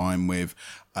 I'm fine with.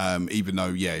 Even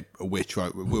though, a witch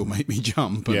will make me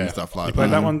jump and stuff like that. You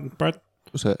played that one, Brad?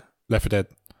 What's that? Left 4 Dead.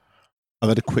 I've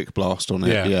had a quick blast on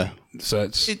it. Yeah. So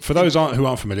for those who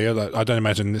aren't familiar, I don't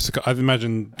imagine this. I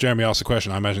imagine Jeremy asked a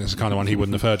question. I imagine it's the kind of one he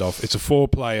wouldn't have heard of. It's a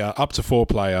up to 4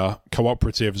 player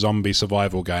cooperative zombie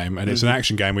survival game, and it's an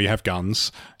action game where you have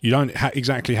guns. You don't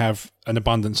exactly have an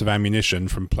abundance of ammunition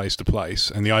from place to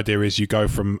place, and the idea is you go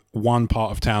from one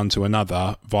part of town to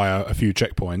another via a few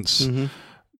checkpoints.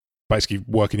 Basically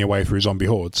working your way through zombie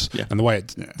hordes. And the way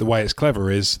it's clever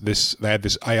is they had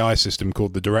this AI system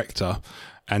called the Director,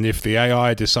 and if the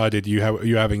AI decided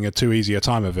you're having a too easy a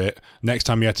time of it, next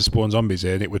time you had to spawn zombies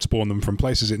in, it would spawn them from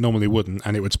places it normally wouldn't,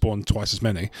 and it would spawn twice as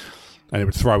many. And it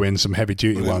would throw in some heavy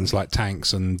duty ones like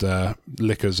tanks and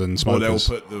lickers and smokers.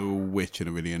 Or they'll put the witch in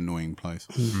a really annoying place.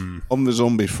 On the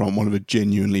zombie front, one of the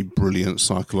genuinely brilliant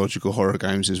psychological horror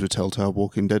games is the Telltale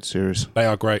Walking Dead series. They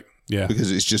are great. Yeah,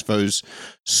 because it's just those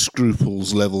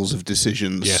scruples levels of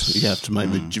decisions you have to make.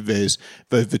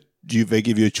 They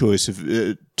give you a choice of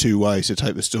 2 ways to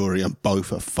take the story, and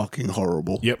both are fucking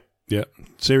horrible. Yep.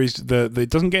 Series it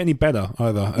doesn't get any better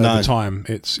either at the time.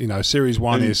 It's series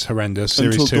 1 is horrendous.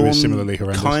 Series 2 is similarly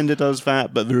horrendous. Kind of does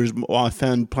that, but there is. I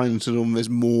found playing Until Dawn, there's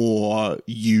more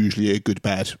usually a good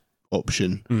bad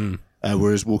option.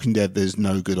 Whereas Walking Dead, there's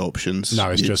no good options.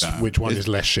 No, it's just which one is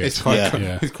less shit. It's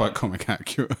quite comic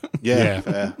accurate.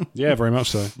 Yeah, very much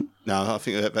so. No, I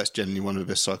think that's generally one of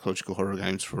the best psychological horror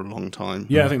games for a long time.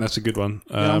 Yeah, I think that's a good one.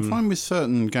 I'm fine with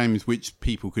certain games which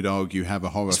people could argue have a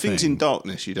horror thing. Things in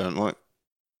Darkness you don't like?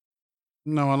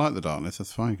 No, I like The Darkness. That's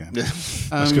a fine game.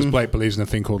 That's because Blake believes in a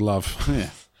thing called love.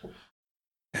 Yeah.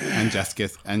 And Jackie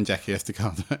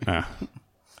Estacado.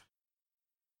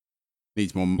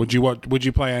 Needs more. Would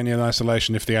you play Alien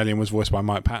Isolation if the alien was voiced by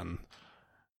Mike Patton?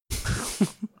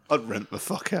 I'd rent the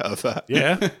fuck out of that.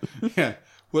 Yeah. Yeah.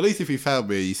 Well, at least if he found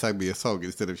me, he sang me a song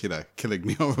instead of killing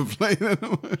me on a plane.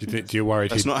 Do you worry?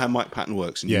 That's not how Mike Patton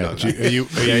works. And yeah.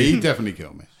 He definitely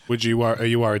killed me. Are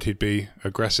you worried he'd be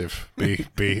aggressive? Be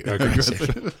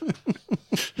aggressive.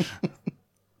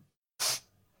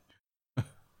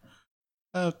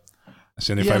 That's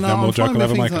the only no more joke I'll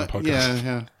ever make on the podcast.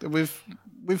 Yeah.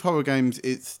 With horror games,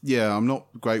 I'm not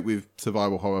great with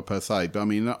survival horror per se, but I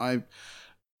mean,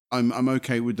 I'm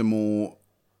okay with the more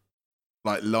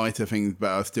like lighter things, but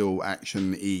are still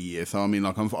action-y. So I mean,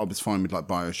 like I was fine with like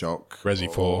BioShock,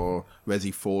 Resi 4, or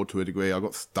Resi 4 to a degree. I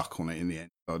got stuck on it in the end,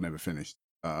 so I never finished.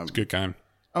 It's a good game.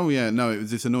 Oh yeah, no, it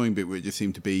was this annoying bit where it just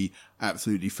seemed to be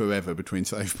absolutely forever between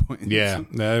save points. Yeah,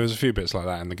 there was a few bits like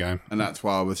that in the game, and that's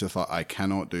why I was just like, I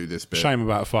cannot do this bit. Shame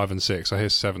about 5 and 6. I hear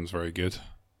 7's very good.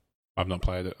 I've not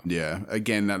played it. Yeah,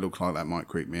 again, that looks like that might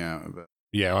creep me out a bit.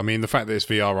 Yeah, I mean, the fact that it's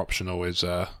VR optional is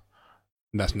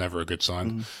that's never a good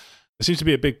sign. There seems to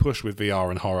be a big push with VR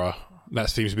and horror. That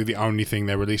seems to be the only thing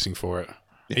they're releasing for it.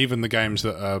 Yeah. Even the games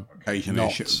that are occasionally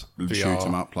not shoot VR,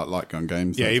 them up like light gun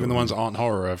games. Yeah, even the ones that aren't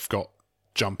horror have got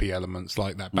jumpy elements,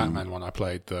 like that Batman one I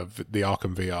played, the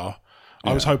Arkham VR.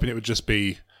 I was hoping it would just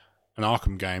be an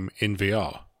Arkham game in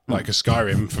VR, like a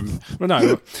Skyrim from. Well,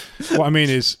 no, what I mean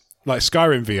is like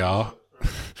Skyrim VR.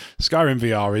 Skyrim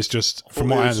VR is just, from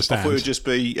what I understand, I thought it would just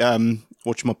be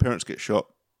watching my parents get shot.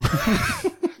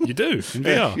 You do in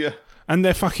VR, yeah, and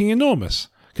they're fucking enormous.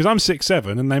 Because I'm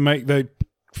 6'7", and they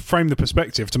frame the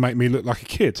perspective to make me look like a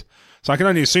kid. So I can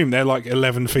only assume they're like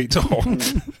 11 feet tall.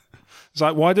 It's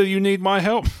like, why do you need my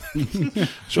help?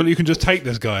 Surely you can just take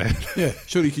this guy. Yeah,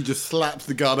 surely you can just slap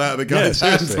the gun out of the guy's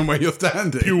hands from where you're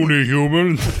standing. Puny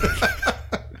human.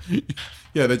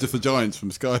 Yeah, they're just the giants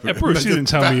from Skyrim. Yeah, Bruce, you didn't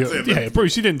tell me.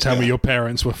 Bruce, you didn't tell me your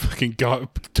parents were fucking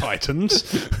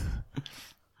titans.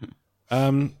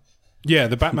 Yeah,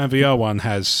 the Batman VR one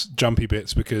has jumpy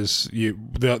bits because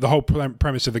the whole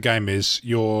premise of the game is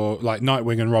you're like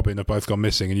Nightwing and Robin have both gone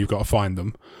missing and you've got to find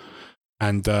them.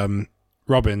 And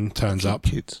Robin turns up.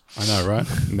 Kids. I know, right?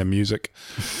 And then music.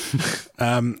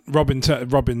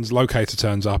 Robin's locator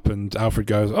turns up and Alfred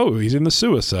goes, "Oh, he's in the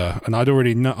sewer, sir." And I'd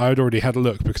already had a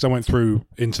look because I went through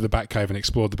into the Batcave and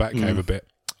explored the Batcave a bit.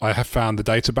 I have found the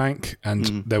data bank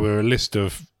and there were a list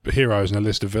of heroes and a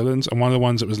list of villains, and one of the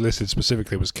ones that was listed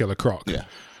specifically was Killer Croc,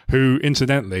 who,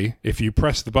 incidentally, if you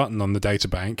press the button on the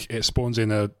databank, it spawns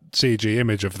in a CG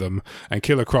image of them, and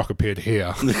Killer Croc appeared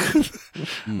here.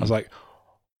 I was like,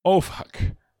 oh, fuck.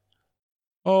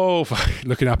 Oh, fuck.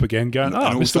 Looking up again, going,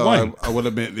 Mr. Wayne. I will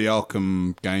admit the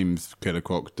Arkham games Killer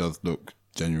Croc does look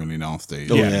genuinely nasty.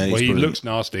 Yeah, well, he looks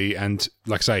nasty, and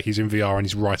like I say, he's in VR and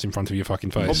he's right in front of your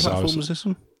fucking face. What platform was this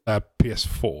one?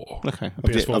 PS4. Okay.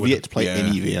 I've yet to play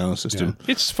any VR system. Yeah.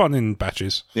 It's fun in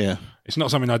batches. Yeah. It's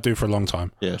not something I'd do for a long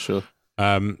time. Yeah, sure.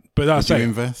 But that's Would you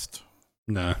invest?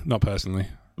 No, not personally.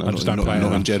 No, I just don't play it.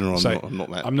 Not in general. I'm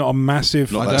not that. I'm not a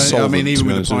massive... Not that solvent, even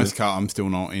with the price cut, I'm still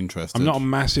not interested. I'm not a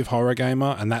massive horror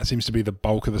gamer, and that seems to be the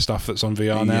bulk of the stuff that's on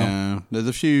VR now. Yeah.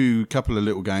 There's a couple of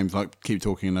little games like Keep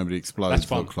Talking and Nobody Explodes. That's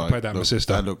fun. I played that with my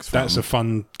sister. That looks fun. That's a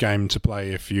fun game to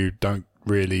play if you don't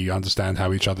really understand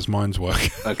how each other's minds work.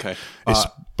 Okay. It's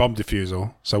bomb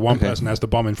defusal. So one person has the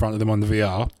bomb in front of them on the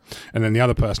VR, and then the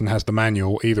other person has the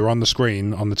manual either on the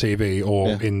screen on the TV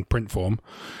or in print form,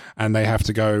 and they have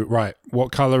to go, right,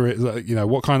 what color is,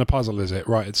 what kind of puzzle is it?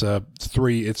 Right, it's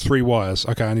three wires.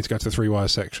 Okay, I need to go to the 3 wire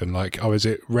section. Like, is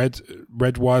it red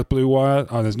wire, blue wire?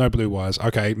 Oh, there's no blue wires.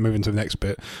 Okay, moving to the next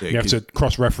bit. Yeah, you have to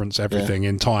cross-reference everything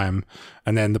in time,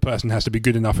 and then the person has to be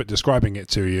good enough at describing it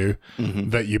to you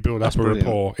that you build up a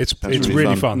rapport. It's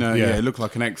really fun. No, it looked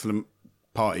like an excellent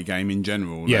party game in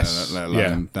general. Yes, let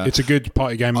alone that. It's a good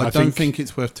party game. I don't think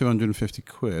it's worth 250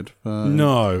 quid. But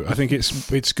no, I think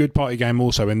it's good party game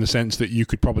also in the sense that you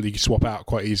could probably swap out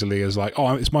quite easily as like,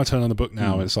 oh, it's my turn on the book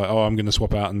now. It's like, oh, I'm going to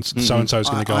swap out and so-and-so's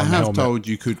going to go on the helmet. I have told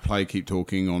you could play Keep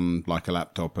Talking on like a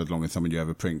laptop as long as you have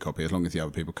a print copy. As long as the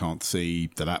other people can't see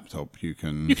the laptop, you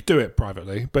could do it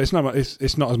privately, but it's not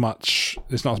as much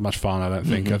fun, I don't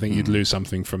think. I think you'd lose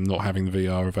something from not having the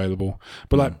VR available.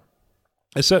 But like,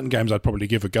 there's certain games I'd probably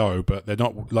give a go, but they're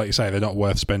not, like you say, they're not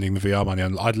worth spending the VR money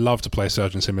on. I'd love to play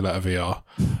Surgeon Simulator VR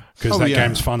because that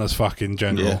game's fun as fuck in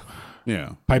general.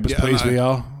 Yeah. Papers, Please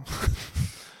VR.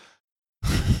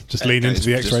 Just lean into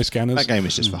the X-ray scanners. That game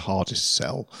is just the hardest to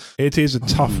sell. It is a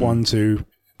tough one to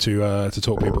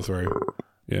talk people through.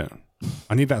 Yeah.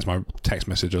 I need that as my text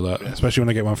message alert, especially when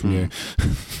I get one from you.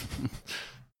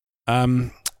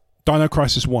 Dino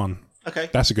Crisis 1. Okay.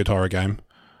 That's a good horror game.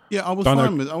 Yeah, I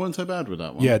wasn't so bad with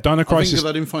that one. Yeah, Dino Crisis. I think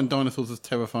I didn't find dinosaurs as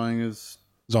terrifying as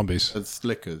zombies, as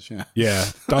slickers. Yeah, yeah.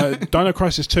 Dino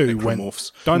Crisis 2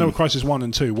 Dino Crisis 1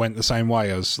 and 2 went the same way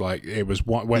as like it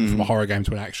went from a horror game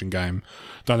to an action game.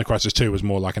 Dino Crisis 2 was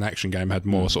more like an action game. Had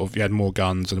more you had more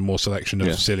guns and a more selection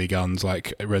of silly guns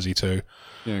like Resi 2.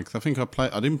 Yeah, because I think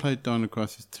I didn't play Dino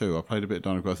Crisis 2. I played a bit of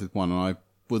Dino Crisis 1, and I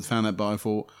would found that, but I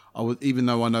thought even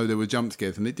though I know there were jump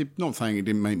scares, and not saying it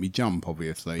didn't make me jump,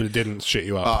 obviously, but it didn't shit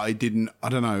you up. I don't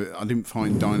know. I didn't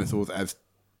find dinosaurs as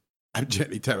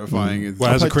abjectly terrifying as.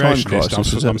 Well, as a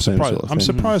creationist, I'm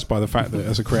surprised by the fact that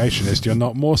as a creationist, you're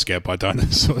not more scared by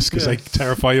dinosaurs because they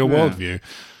terrify your worldview.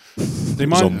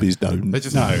 Zombies don't. They're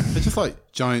just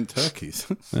like giant turkeys.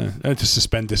 They just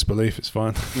suspend disbelief. It's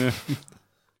fine. Yeah.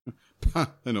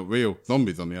 They're not real.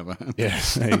 Zombies, on the other hand. Yeah,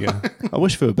 there you go. I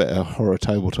wish for a better horror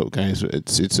tabletop games, but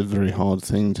it's a very hard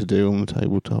thing to do on the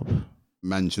tabletop.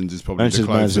 Mansions is probably the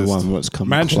closest. the one that's come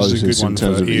Mansions is a good one in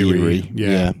terms for of eerie.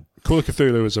 Yeah. Call of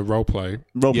Cthulhu is a role play.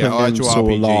 Role play games or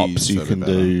LARPs you can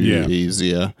do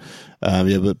easier.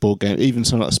 But board game, even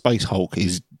something like Space Hulk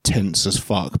is tense as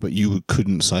fuck, but you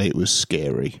couldn't say it was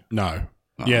scary. No.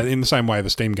 Yeah, in the same way the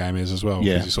Steam game is as well.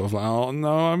 Yeah, you're sort of like, oh no,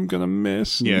 I'm gonna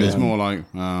miss. Yeah, it's more like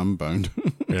I'm boned.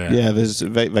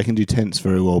 They can do tense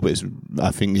very well, but I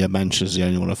think Manchester's the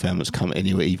only one I found that's come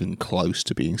anywhere even close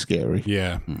to being scary.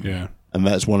 Yeah. And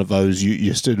that's one of those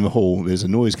you stood in the hall. There's a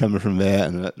noise coming from there,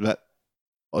 and that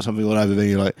or something all over there.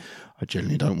 You're like, I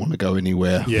generally don't want to go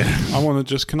anywhere. Yeah,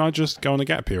 can I just go on a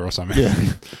gap here or something? Yeah.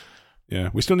 Yeah,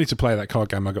 we still need to play that card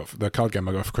game I got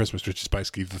for Christmas, which is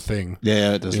basically The Thing.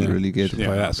 Yeah, it does look really good. Play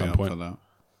that at some point. But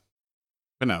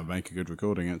that would make a good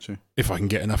recording, actually. If I can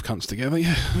get enough cunts together,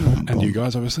 yeah. And you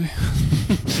guys, obviously.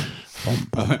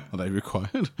 Are they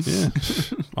required? Yeah.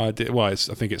 I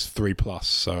think it's 3+,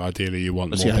 so ideally you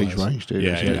want that's more the age range, dude.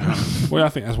 Yeah. Well, I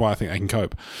think that's why I think they can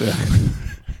cope. Yeah.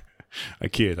 I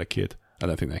kid. I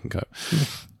don't think they can cope.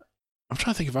 I'm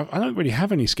trying to think I don't really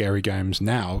have any scary games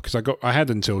now because I had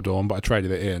Until Dawn, but I traded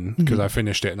it in because I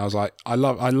finished it and I was like, I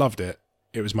loved it.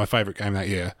 It was my favourite game that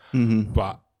year,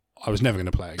 but I was never going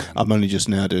to play it again. I'm only just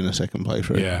now doing a second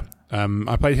playthrough. Yeah,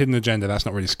 I played Hidden Agenda. That's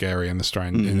not really scary in the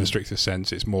strictest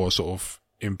sense. It's more sort of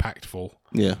impactful.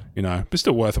 Yeah, but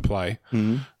still worth a play.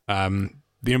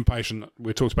 The Impatient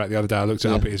we talked about the other day. I looked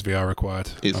it up. It is VR required.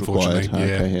 It's unfortunately.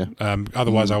 Required. Okay,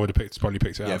 Otherwise, I would have probably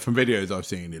picked it up. Yeah, from videos I've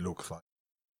seen, it looks like.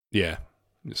 Yeah.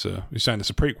 You're saying it's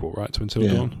a prequel, right, to Until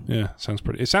Dawn? Yeah,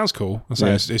 it sounds cool. I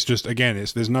say it's just, again,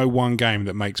 there's no one game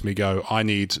that makes me go, I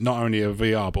need not only a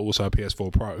VR but also a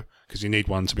PS4 Pro, because you need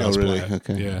one to be able to play it.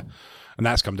 Okay. Yeah, and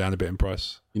that's come down a bit in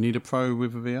price. You need a Pro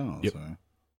with a VR. Yep.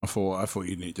 So I thought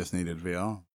you just needed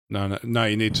VR. No,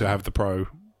 you need to have the Pro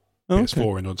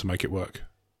PS4 in order to make it work.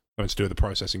 To do with the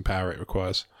processing power it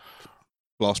requires.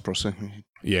 Blast processing.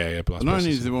 Yeah, blast processing. Not only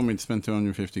does they want me to spend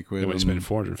 250 quid. They want you to spend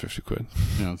 450 quid.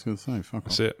 Yeah, I was going to say, fuck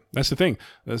That's it. That's the thing.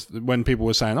 When people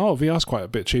were saying, VR's quite a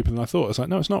bit cheaper than I thought. It's like,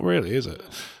 no, it's not really, is it?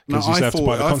 No, I thought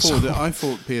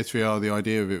PSVR, the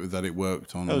idea of it was that it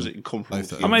worked on... Was it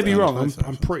I may be wrong.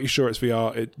 I'm pretty sure it's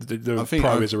VR. The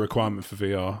Pro is a requirement for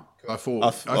VR. I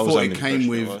thought it came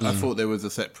with... I thought there was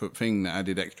a separate thing that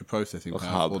added extra processing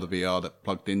power for the VR that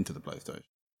plugged into the PlayStation.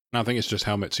 No, I think it's just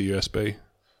helmet to USB.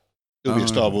 It'll be a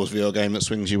Star Wars VR game that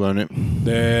swings you, won't it?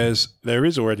 There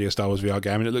is already a Star Wars VR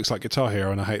game, and it looks like Guitar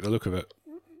Hero, and I hate the look of it.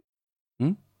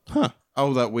 Huh.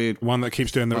 Oh, that weird one that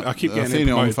keeps doing the. I keep getting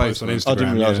it on Instagram. I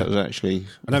didn't realise that was actually.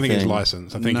 I don't think it's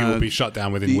licensed. I think it will be shut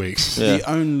down within weeks. The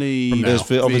only there's a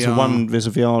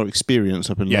VR experience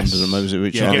up in London,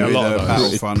 which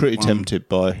I'm pretty tempted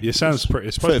by. It sounds pretty.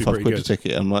 It's supposed to be pretty good. A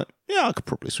ticket, I'm like, I could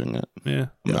probably swing that. Yeah,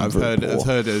 I've heard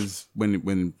as when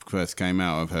it first came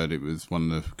out, I've heard it was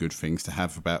one of the good things to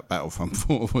have about Battlefront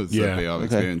 4 was the VR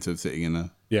experience of sitting in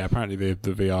a. Yeah, apparently the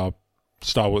VR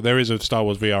Star Wars. There is a Star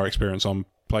Wars VR experience on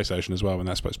PlayStation as well, and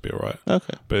that's supposed to be all right.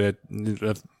 Okay, but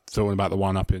they're talking about the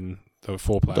one up in the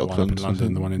 4-player one up in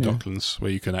London, the one in Docklands,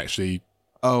 where you can actually.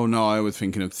 Oh no, I was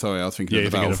thinking of the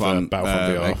Battlefront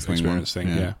VR experience thing.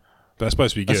 Yeah, but it's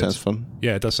supposed to be good. That sounds fun.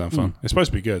 Yeah, it does sound fun. It's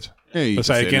supposed to be good. Yeah, but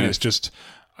say again,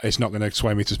 it's not going to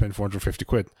sway me to spend 450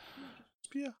 quid.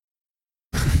 Yeah.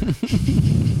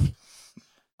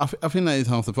 I think that is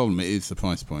half the problem. It is the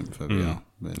price point for VR.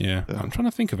 Yeah, I'm trying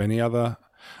to think of any other.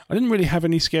 I didn't really have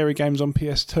any scary games on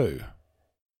PS2.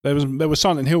 There were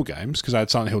Silent Hill games because I had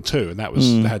Silent Hill 2, and that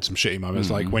had some shitty moments,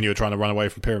 like when you were trying to run away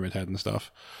from Pyramid Head and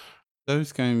stuff.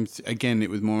 Those games, again, it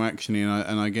was more actiony,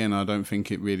 and again, I don't think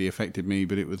it really affected me.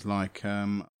 But it was like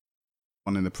one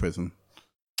in the prison,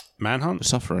 Manhunt,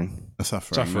 Suffering.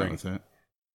 That was it.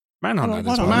 Manhunt.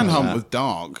 Manhunt was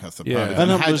dark, I suppose,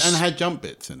 and had jump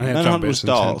bits in it. Manhunt was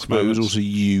dark, but it was also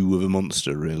you with a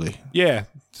monster, really. Yeah,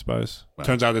 I suppose. Well,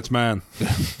 turns out it's man.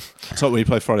 It's like when you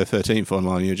play Friday the 13th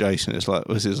online, you're Jason. It's like,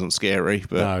 this isn't scary,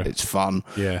 but it's fun.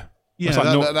 Yeah. Yeah,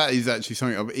 that is actually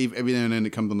something. Every now and then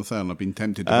it comes on the sale, and I've been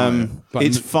tempted to buy it.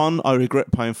 It's fun. I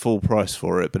regret paying full price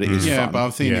for it, but it is fun. Yeah, but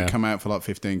I've seen it come out for like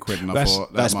 15 quid, and I thought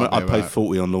I paid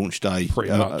 40 on launch day. Pretty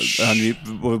much.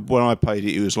 And when I paid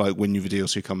it, it was like when the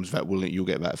DLC comes back, you'll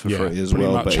get that for free as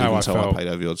well. But even so, I paid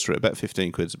over the odds for it. About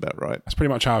 15 quid's about right. That's pretty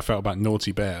much how I felt about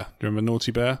Naughty Bear. Do you remember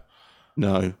Naughty Bear?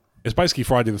 No. It's basically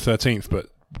Friday the 13th, but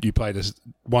you played as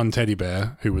one teddy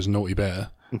bear who was Naughty Bear.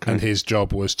 Okay. And his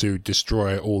job was to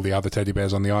destroy all the other teddy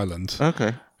bears on the island.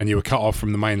 Okay. And you were cut off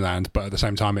from the mainland, but at the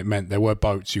same time it meant there were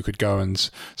boats you could go and...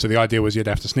 So the idea was you'd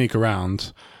have to sneak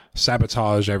around,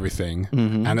 sabotage everything,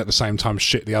 and at the same time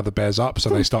shit the other bears up so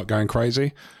they start going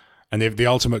crazy. And the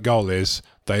ultimate goal is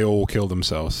they all kill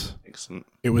themselves. Excellent.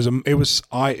 It was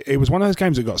one of those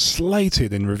games that got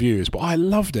slated in reviews, but I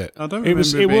loved it. I don't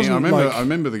remember. I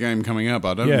remember the game coming up.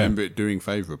 I don't remember it doing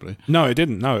favourably. No, it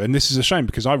didn't. No, and this is a shame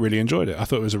because I really enjoyed it. I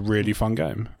thought it was a really fun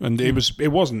game, and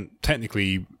it wasn't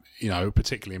technically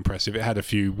particularly impressive. It had a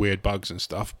few weird bugs and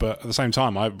stuff, but at the same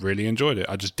time, I really enjoyed it.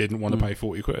 I just didn't want to pay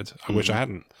 40 quid. I wish I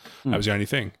hadn't. That was the only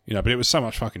thing, but it was so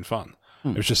much fucking fun.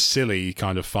 It was just silly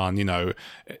kind of fun,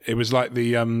 It was like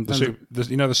the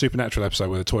Supernatural episode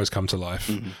where the toys come to life,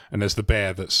 and there's the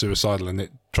bear that's suicidal and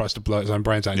it tries to blow its own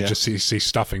brains out, and you just see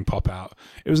stuffing pop out.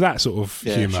 It was that sort of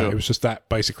humour. Sure. It was just that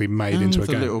basically made into a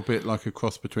game. It's a little bit like a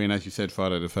cross between, as you said,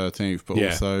 Friday the 13th, but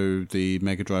also the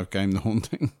Mega Drive game, The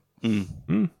Haunting.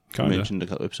 Kind of mentioned a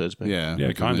couple of episodes back.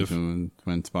 Yeah, kind of.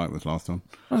 When Spike was last on.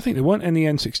 I think there weren't any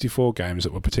N64 games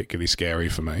that were particularly scary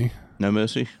for me. No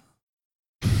Mercy.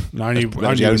 Only the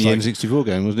only N64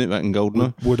 game, wasn't it, back in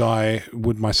GoldenEye?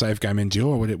 Would my save game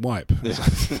endure, or would it wipe?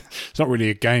 It's not really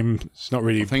a game. It's not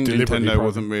really. I think Nintendo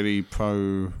wasn't really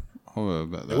pro horror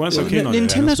about that. They weren't so keen on it.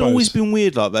 Nintendo's always been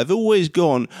weird like that. They've always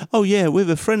gone, with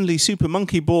a friendly Super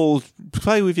Monkey Ball,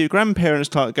 play with your grandparents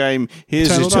type game. Here's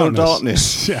Eternal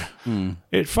Darkness. Yeah,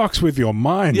 it fucks with your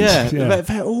mind. Yeah.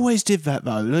 They always did that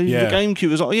though. The GameCube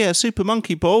was like, Super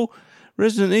Monkey Ball,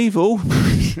 Resident Evil.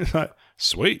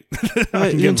 Sweet.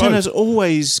 I can get Nintendo's both.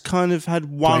 always kind of had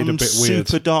one a bit weird.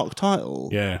 super dark title.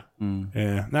 Yeah.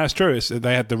 Yeah. No, it's true.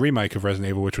 They had the remake of Resident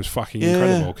Evil, which was fucking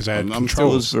incredible because they had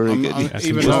controls. Very good.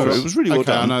 Even though it was really well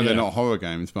done. I know they're not horror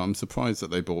games, but I'm surprised that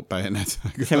they bought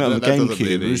Bayonetta. It came out with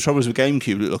GameCube. The trouble is with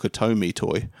GameCube, it looked like a Tomy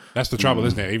toy. That's the trouble,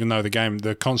 isn't it? Even though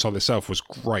the console itself was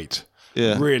great.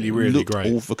 Yeah. Really, really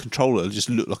great. All the controller just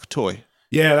looked like a toy.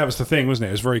 Yeah, that was the thing, wasn't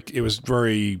it? It was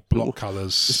very block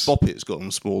colours. This Boppet's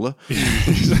gotten smaller.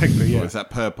 Exactly, yeah. It's that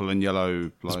purple and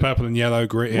yellow. It's purple and yellow,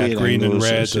 green and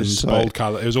red, and bold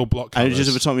colour. It was all block colours. And just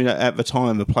at the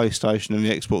time, the PlayStation and the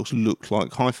Xbox looked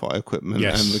like hi-fi equipment,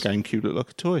 and the GameCube looked like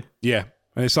a toy. Yeah,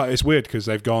 and it's weird because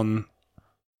they've gone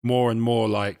more and more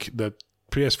like the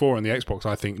PS4 and the Xbox.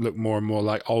 I think look more and more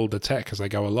like older tech as they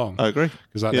go along. I agree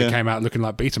because they came out looking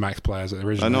like Betamax players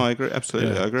originally. I know, I agree,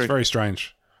 absolutely, I agree. It's very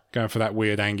strange. Going for that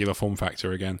weird angular form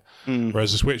factor again.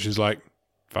 Whereas the Switch is like,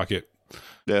 fuck it.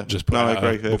 Yeah. Just put out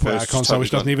a console which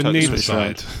doesn't even need the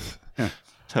side. Yeah.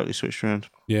 Totally switched around.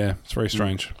 Yeah, it's very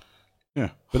strange. Yeah.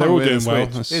 But they're all doing well.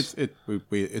 It's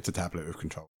a tablet with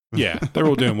control. Yeah, they're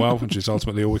all doing well, which is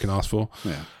ultimately all we can ask for.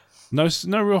 Yeah.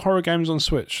 No real horror games on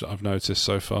Switch that I've noticed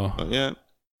so far. Yeah.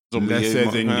 Unless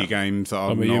there's indie games that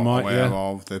I'm not aware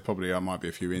of. There probably might be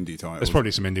a few indie titles. There's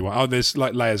probably some indie ones. Oh, there's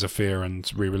like Layers of Fear and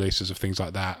re-releases of things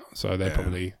like that. So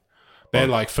they're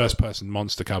like first-person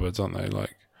monster cupboards, aren't they?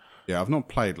 Like, yeah, I've not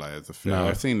played Layers of Fear. No.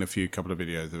 I've seen a couple of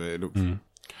videos of it. It looks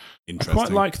interesting. I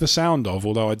quite like the sound of,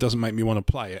 although it doesn't make me want to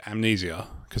play it, Amnesia,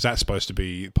 because that's supposed to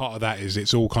be part of that. Is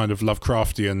it's all kind of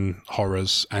Lovecraftian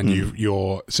horrors, and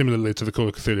you're similarly to the Call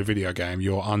of Cthulhu video game.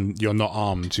 You're not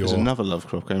armed. There's another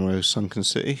Lovecraft game where it was Sunken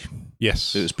City.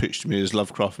 Yes, it was pitched to me as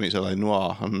Lovecraft meets LA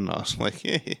Noire, and I was like,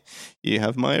 yeah, you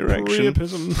have my erection.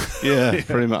 Yeah,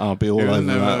 pretty much. I'll be all over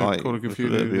that. Like, Call of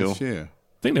Cthulhu this year.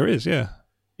 I think there is. Yeah.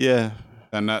 Yeah.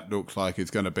 And that looks like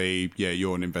it's going to be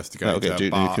you're an investigator, but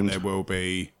there will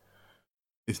be.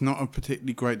 It's not a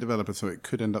particularly great developer, so it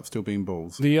could end up still being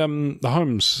balls. The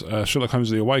Holmes, Sherlock Holmes: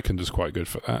 The Awakened is quite good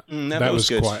for that. That was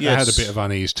good. Quite. Yes. It had a bit of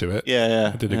unease to it.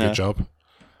 Yeah. It did a good job.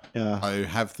 Yeah, I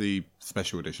have the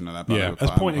special edition of that. Yeah,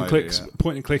 as point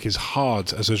and click is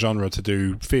hard as a genre to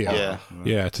do fear.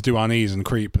 Yeah, to do unease and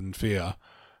creep and fear.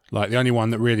 Like the only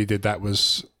one that really did that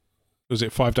was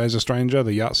it 5 Days a Stranger,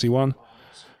 the Yahtzee one.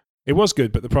 It was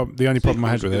good, but the only problem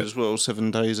I had with it as well, 7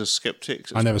 Days of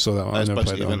Skeptics. I never saw that one. I never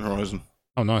played that Event one. Horizon.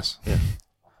 Oh, nice. Yeah.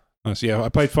 Nice. Yeah, I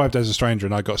played 5 Days a Stranger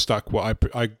and I got stuck.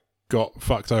 I got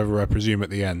fucked over, I presume, at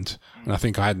the end. And I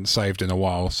think I hadn't saved in a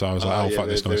while, so I was like, fuck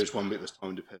this noise. There is one bit that's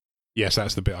time dependent. Yes,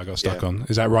 that's the bit I got stuck on.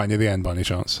 Is that right near the end by any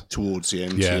chance? Towards the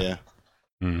end, yeah.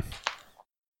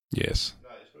 Yes.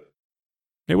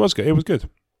 It was good. It was good.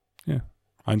 Yeah.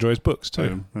 I enjoy his books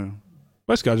too.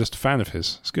 Basically, I'm just a fan of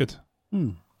his. It's good.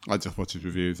 I just watch his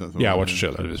reviews. That's all I watch a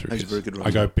shitload of his reviews. He's a very good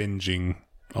I go binging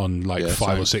on like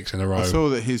 5 or 6 in a row. I saw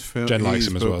that his likes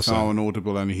him as well, books are on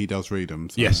Audible, only he does read them.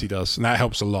 So. Yes, he does, and that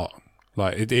helps a lot.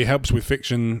 Like it helps with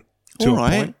fiction to a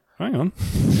point. Hang on,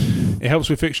 it helps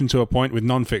with fiction to a point. With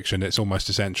non-fiction, it's almost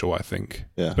essential, I think.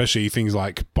 Yeah. Especially things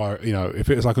like if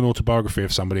it was like an autobiography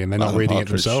of somebody and they're not reading it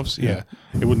themselves. Yeah,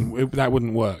 that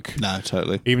wouldn't work. No,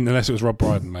 totally. Even unless it was Rob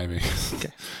Brydon, maybe.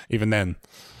 Okay. Even then,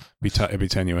 it'd be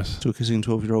tenuous. Still kissing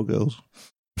 12-year-old girls.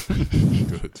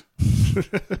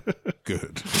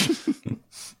 Good.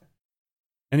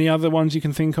 Any other ones you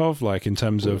can think of, like in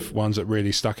terms of ones that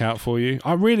really stuck out for you?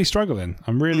 I'm really struggling.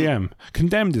 I really am.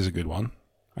 Condemned is a good one.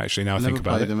 Actually, now I think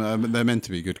about it, they're meant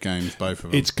to be good games, both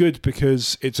of them. It's good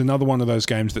because it's another one of those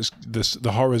games that's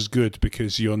the horror's good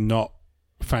because you're not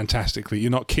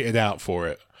kitted out for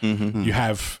it. Mm-hmm. You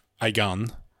have a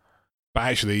gun. But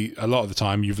actually, a lot of the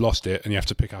time, you've lost it and you have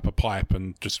to pick up a pipe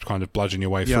and just kind of bludgeon your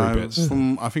way through bits.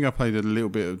 I think I played a little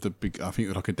bit of I think it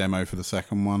was like a demo for the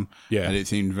second one. Yeah. And it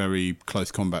seemed very close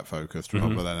combat focused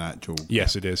rather than actual.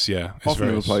 Yes, it is, yeah. I've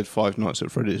never played Five Nights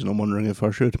at Freddy's and I'm wondering if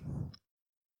I should.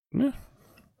 Yeah.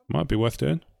 Might be worth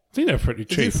doing. I think they're pretty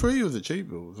cheap. Is it free or is it cheap?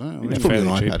 It's probably an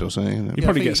iPad or something. You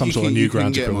probably get some sort of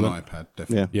Newgrounds equivalent. On iPad,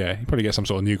 definitely. Yeah, you probably get some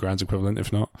sort of Newgrounds equivalent,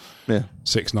 if not. Yeah.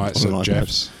 6 Nights at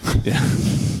Jeff's. Yeah.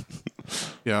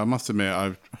 Yeah, I must admit,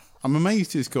 I'm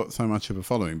amazed it's got so much of a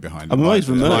following behind it. I'm amazed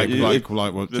with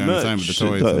like what James was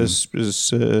saying with the toys.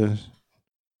 As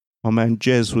my man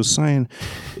Jez was saying,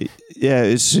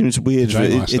 it seems weird.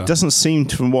 It doesn't seem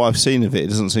to, from what I've seen of it, it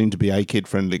doesn't seem to be a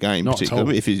kid-friendly game. Not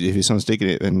particularly. If your son's digging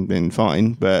it, then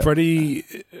fine. But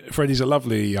Freddie's a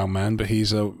lovely young man, but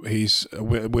he's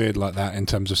weird like that in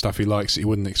terms of stuff he likes that you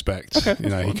wouldn't expect.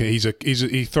 Okay,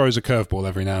 he throws a curveball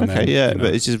every now and then. Yeah,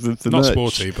 but it's just the not merch,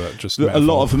 sporty, but just a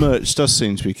lot of the merch does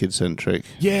seem to be kid-centric.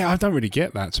 Yeah, I don't really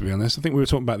get that, to be honest. I think we were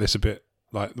talking about this a bit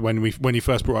Like when you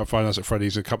first brought up Five Nights at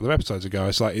Freddy's a couple of episodes ago,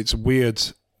 it's like it's a weird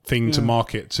thing to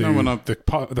market to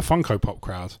the Funko Pop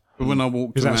crowd. But when I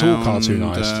walked around, that's all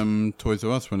cartoonised. Toys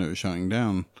R Us when it was shutting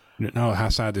down. No, how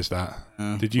sad is that?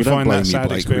 Did you we find that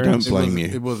sad experience? We don't blame you.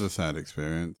 It was a sad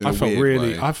experience. I felt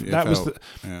really.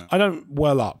 I don't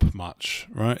well up much,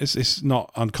 right? It's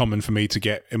not uncommon for me to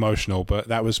get emotional, but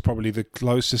that was probably the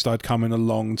closest I'd come in a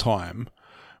long time,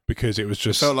 because it was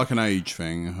just. It felt like an age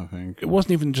thing, I think. It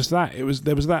wasn't even just that. There was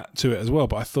that to it as well.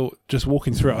 But I thought, just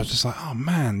walking through it, I was just like, oh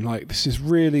man, like this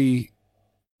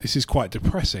is quite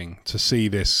depressing to see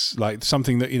this, like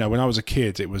something that, when I was a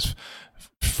kid, it was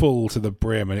full to the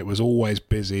brim and it was always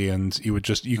busy, and you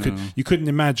couldn't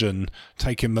imagine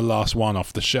taking the last one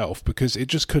off the shelf because it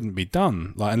just couldn't be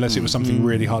done, like unless it was something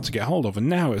really hard to get hold of. And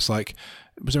now it's like,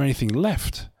 was there anything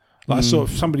left? Like I saw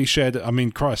somebody shared, there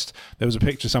was a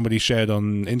picture somebody shared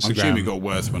on Instagram. I'm assuming it got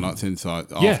worse when that's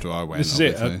inside after I went. This is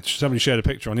it. Somebody shared a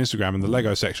picture on Instagram and the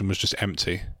Lego section was just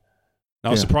empty. I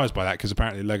was surprised by that, because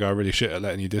apparently Lego are really shit at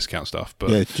letting you discount stuff. But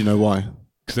do you know why?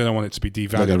 Because they don't want it to be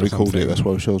devalued. Lego recalled it, that's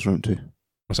why the shelves were empty.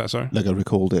 What's that, sorry? Lego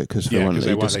recalled it because they won't let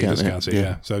you discount it.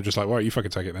 Yeah. So just like, well, you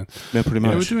fucking take it then. Yeah, pretty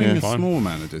much. They were doing a small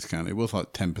amount of discount. It was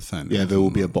like 10%. Yeah, there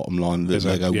will be a bottom line that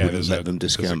Lego wouldn't let them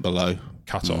discount below.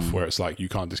 Cut off where it's like, you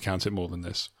can't discount it more than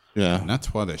this. Yeah. And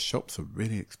that's why their shops are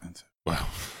really expensive. Wow.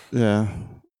 Yeah.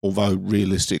 Although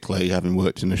realistically, having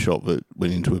worked in a shop that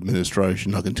went into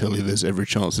administration, I can tell you there's every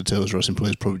chance the Tales R Us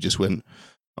employees probably just went,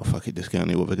 oh, fuck it, discount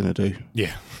it, what they're going to do.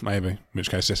 Yeah, maybe. In which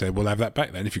case they said, we'll have that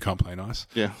back then if you can't play nice.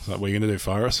 Yeah. It's like, what are you going to do,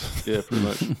 fire us? Yeah, pretty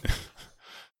much.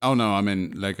 Oh, no, I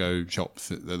mean Lego shops,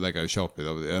 the Lego shop. I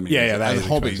mean, that as is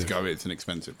hobbies expensive. go, it's an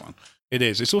expensive one. It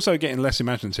is. It's also getting less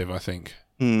imaginative, I think.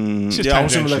 I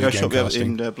was in a Lego shop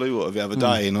in Bluewater the other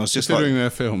day, and I was just they're doing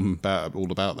their film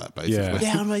all about that, basically.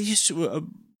 Yeah, I used to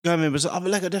go in, was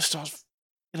Lego Death Star's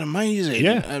amazing.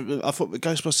 Yeah. I thought the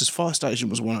Ghostbusters fire station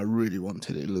was one I really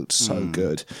wanted. It looked so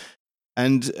good.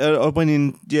 And I went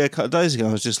in, a couple of days ago,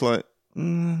 I was just like,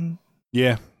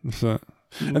 Yeah.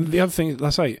 And the other thing,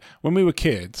 let's say, when we were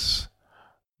kids,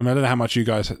 I don't know how much you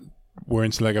guys were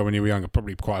into Lego when you were younger,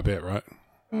 probably quite a bit, right?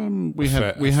 We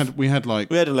had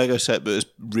a Lego set, but it was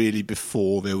really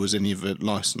before there was any of the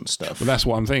licensed stuff. Well, that's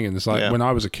what I'm thinking. It's like when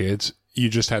I was a kid, you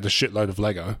just had a shitload of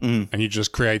Lego and you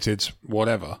just created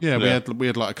whatever. Yeah, we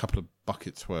had like a couple of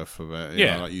buckets worth of it. You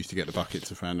know, like you used to get the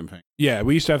buckets of random things. Yeah,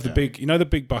 we used to have the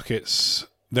big buckets.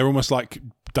 They're almost like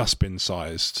dustbin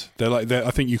sized.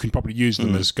 I think you can probably use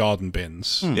them as garden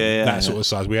bins. That sort of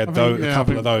size. We had a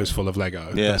couple of those full of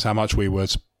Lego. Yeah. That's how much we were.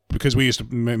 Because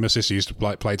my sister used to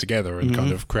like play together and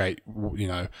kind of create,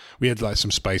 we had like some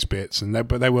space bits,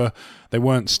 but they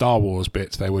weren't Star Wars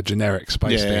bits. They were generic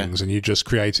space things, and you just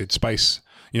created space.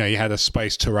 You had a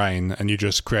space terrain, and you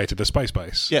just created a space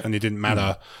base, and it didn't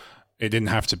matter. It didn't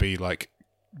have to be like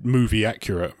movie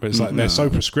accurate, but it's like they're so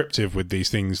prescriptive with these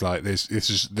things. Like this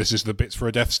is the bits for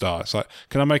a Death Star. It's like,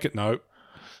 can I make it? No.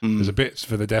 There's a bit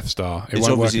for the Death Star. It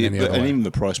won't work in any other way. And even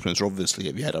the price points are obviously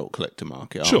at the adult collector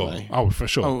market, aren't they? Oh, for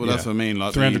sure. Oh, well, that's what I mean.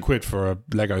 Like £300 for a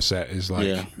Lego set is like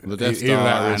the Death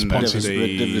Star and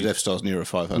the Death Star's nearer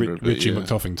 500. Richie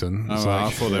McTuffington. I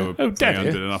thought they were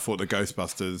 300, and I thought the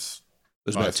Ghostbusters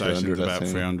was about 200, about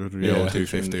 300, or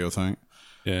 250 or something.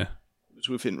 Yeah, it was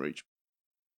within reach.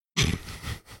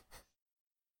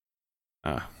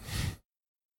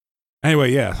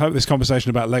 Anyway, I hope this conversation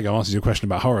about Lego answers your question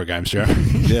about horror games, Joe.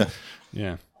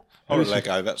 Yeah. Horror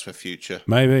Lego, that's for future.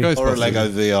 Maybe. Horror Lego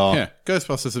VR. Yeah,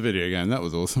 Ghostbusters, a video game. That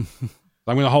was awesome.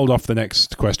 I'm going to hold off the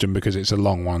next question because it's a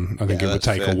long one. I think it would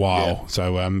take a while. Yeah.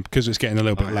 So, because it's getting a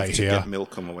little bit late here,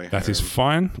 milk on my way that is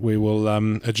fine. We will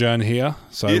adjourn here.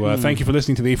 So, thank you for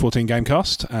listening to the E14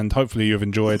 Gamecast, and hopefully you've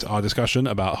enjoyed our discussion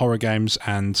about horror games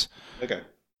and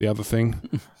the other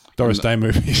thing, Doris Day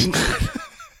movies.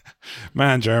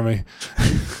 Man, Jeremy,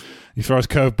 you throw us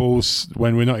curveballs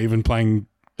when we're not even playing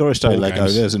Doris Day Lego.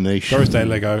 Games. There's a niche. Doris Day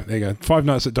Lego. There you go. 5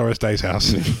 Nights at Doris Day's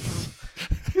house.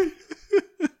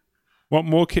 Want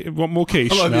more quiche?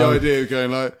 I like the idea of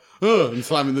going like, and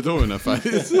slamming the door in her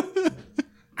face.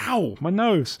 Ow, my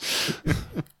nose.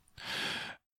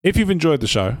 If you've enjoyed the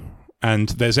show, and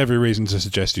there's every reason to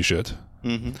suggest you should,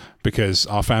 because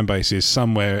our fan base is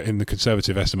somewhere in the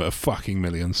conservative estimate of fucking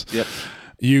millions. Yep.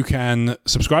 You can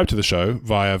subscribe to the show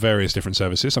via various different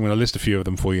services. I'm going to list a few of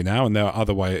them for you now, and there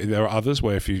are others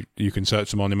where if you can search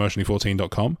them on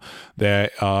emotionally14.com.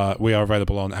 We are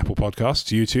available on Apple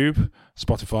Podcasts, YouTube,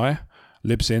 Spotify,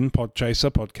 Libsyn,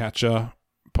 Podchaser, Podcatcher,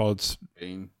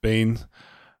 Bean,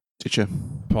 Stitcher.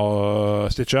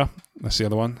 Stitcher. That's the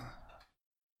other one.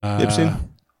 Libsyn.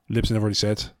 Libsyn, I've already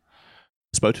said.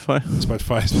 Spotify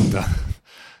has been done.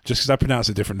 Just because I pronounce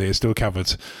it differently, it's still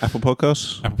covered. Apple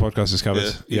Podcasts? Apple Podcasts is covered.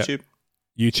 YouTube?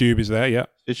 Yep. YouTube is there, yep.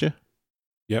 Did you?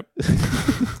 Yep.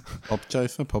 Pop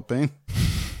Chaser, Pop Bean.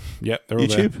 Yep, they're all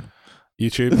YouTube? there.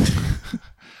 YouTube.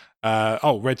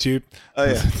 RedTube. Oh,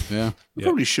 yeah. Yeah.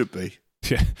 Probably should be.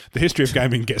 Yeah. The history of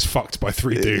gaming gets fucked by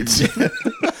 3 dudes.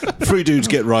 3 dudes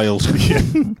get railed.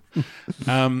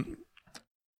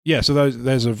 So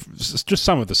there's just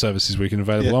some of the services we can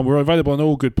available on. We're available on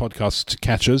all good podcast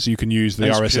catchers. You can use the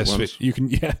RSS feed. You can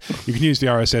use the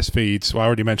RSS feeds. Well, I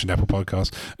already mentioned Apple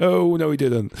Podcasts. Oh no, we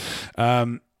didn't.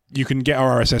 You can get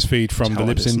our RSS feed from the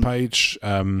Libsyn page,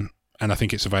 and I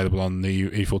think it's available on the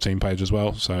E14 page as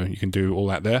well. So you can do all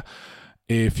that there.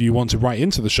 If you want to write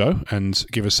into the show and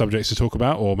give us subjects to talk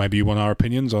about, or maybe you want our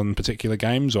opinions on particular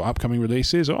games or upcoming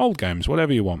releases or old games,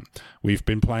 whatever you want. We've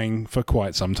been playing for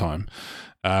quite some time.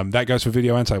 That goes for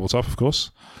video and tabletop, of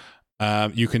course.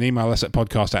 You can email us at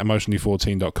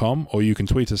podcast@emotionally14.com, or you can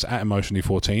tweet us at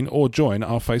emotionally14, or join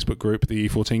our Facebook group, the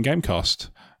E14 Gamecast,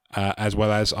 as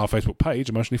well as our Facebook page,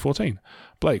 Emotionally 14.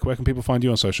 Blake, where can people find you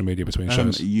on social media between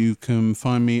shows? You can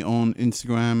find me on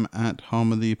Instagram at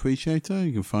Harmer the Appreciator.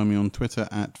 You can find me on Twitter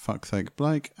at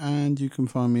FucksakeBlake, and you can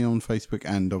find me on Facebook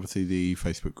and obviously the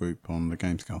Facebook group on the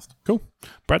Gamescast. Cool.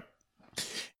 Brad?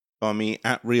 Find me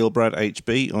at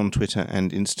RealBradHB on Twitter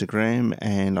and Instagram,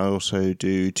 and I also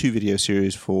do 2 video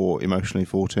series for Emotionally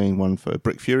 14, one for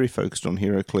Brick Fury, focused on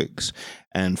HeroClix,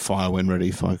 and Fire When Ready,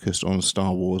 focused on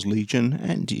Star Wars Legion.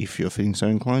 And if you're feeling so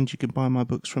inclined, you can buy my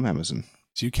books from Amazon.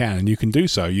 So you can, and you can do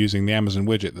so using the Amazon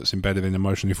widget that's embedded in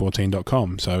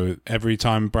emotionally14.com. So every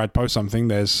time Brad posts something,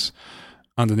 there's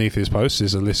underneath his posts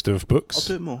is a list of books.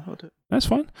 I'll do it more. That's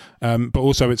fine. But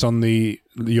also it's on your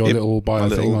little bio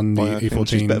thing on the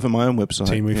E14. It's better for my own website.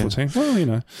 Team E14. Well, you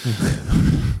know.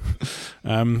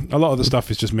 A lot of the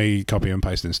stuff is just me copying and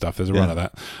pasting stuff. There's a run of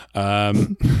that.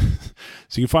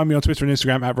 So you can find me on Twitter and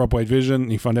Instagram at RobWadeVision. You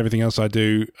can find everything else I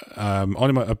do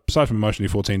aside from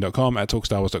emotionally14.com at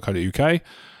talkstarwars.co.uk.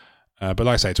 But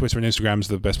like I say, Twitter and Instagram is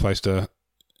the best place to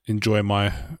enjoy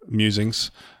my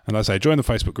musings. And like I say, join the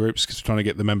Facebook groups because we're trying to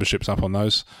get the memberships up on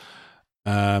those.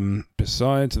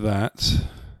 Besides that,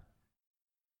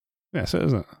 that's it,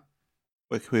 isn't it?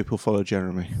 Where can people follow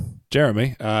Jeremy?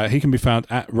 Jeremy, he can be found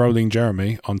at Rolling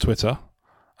Jeremy on Twitter.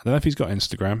 I don't know if he's got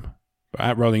Instagram, but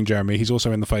at Rolling Jeremy. He's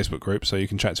also in the Facebook group, so you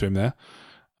can chat to him there.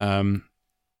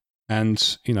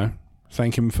 And, you know,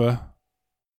 thank him for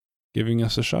giving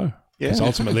us a show. Yeah. Because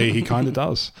ultimately he kind of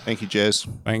does. Thank you, Jez.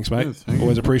 Thanks, mate. Yes, thank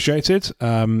Always you. appreciated.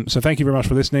 So thank you very much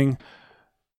for listening.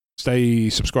 Stay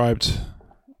subscribed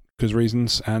because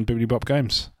reasons, and Bibbidi Bop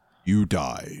Games. You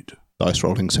died. Dice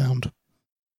rolling sound.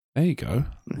 There you go.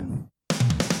 Yeah.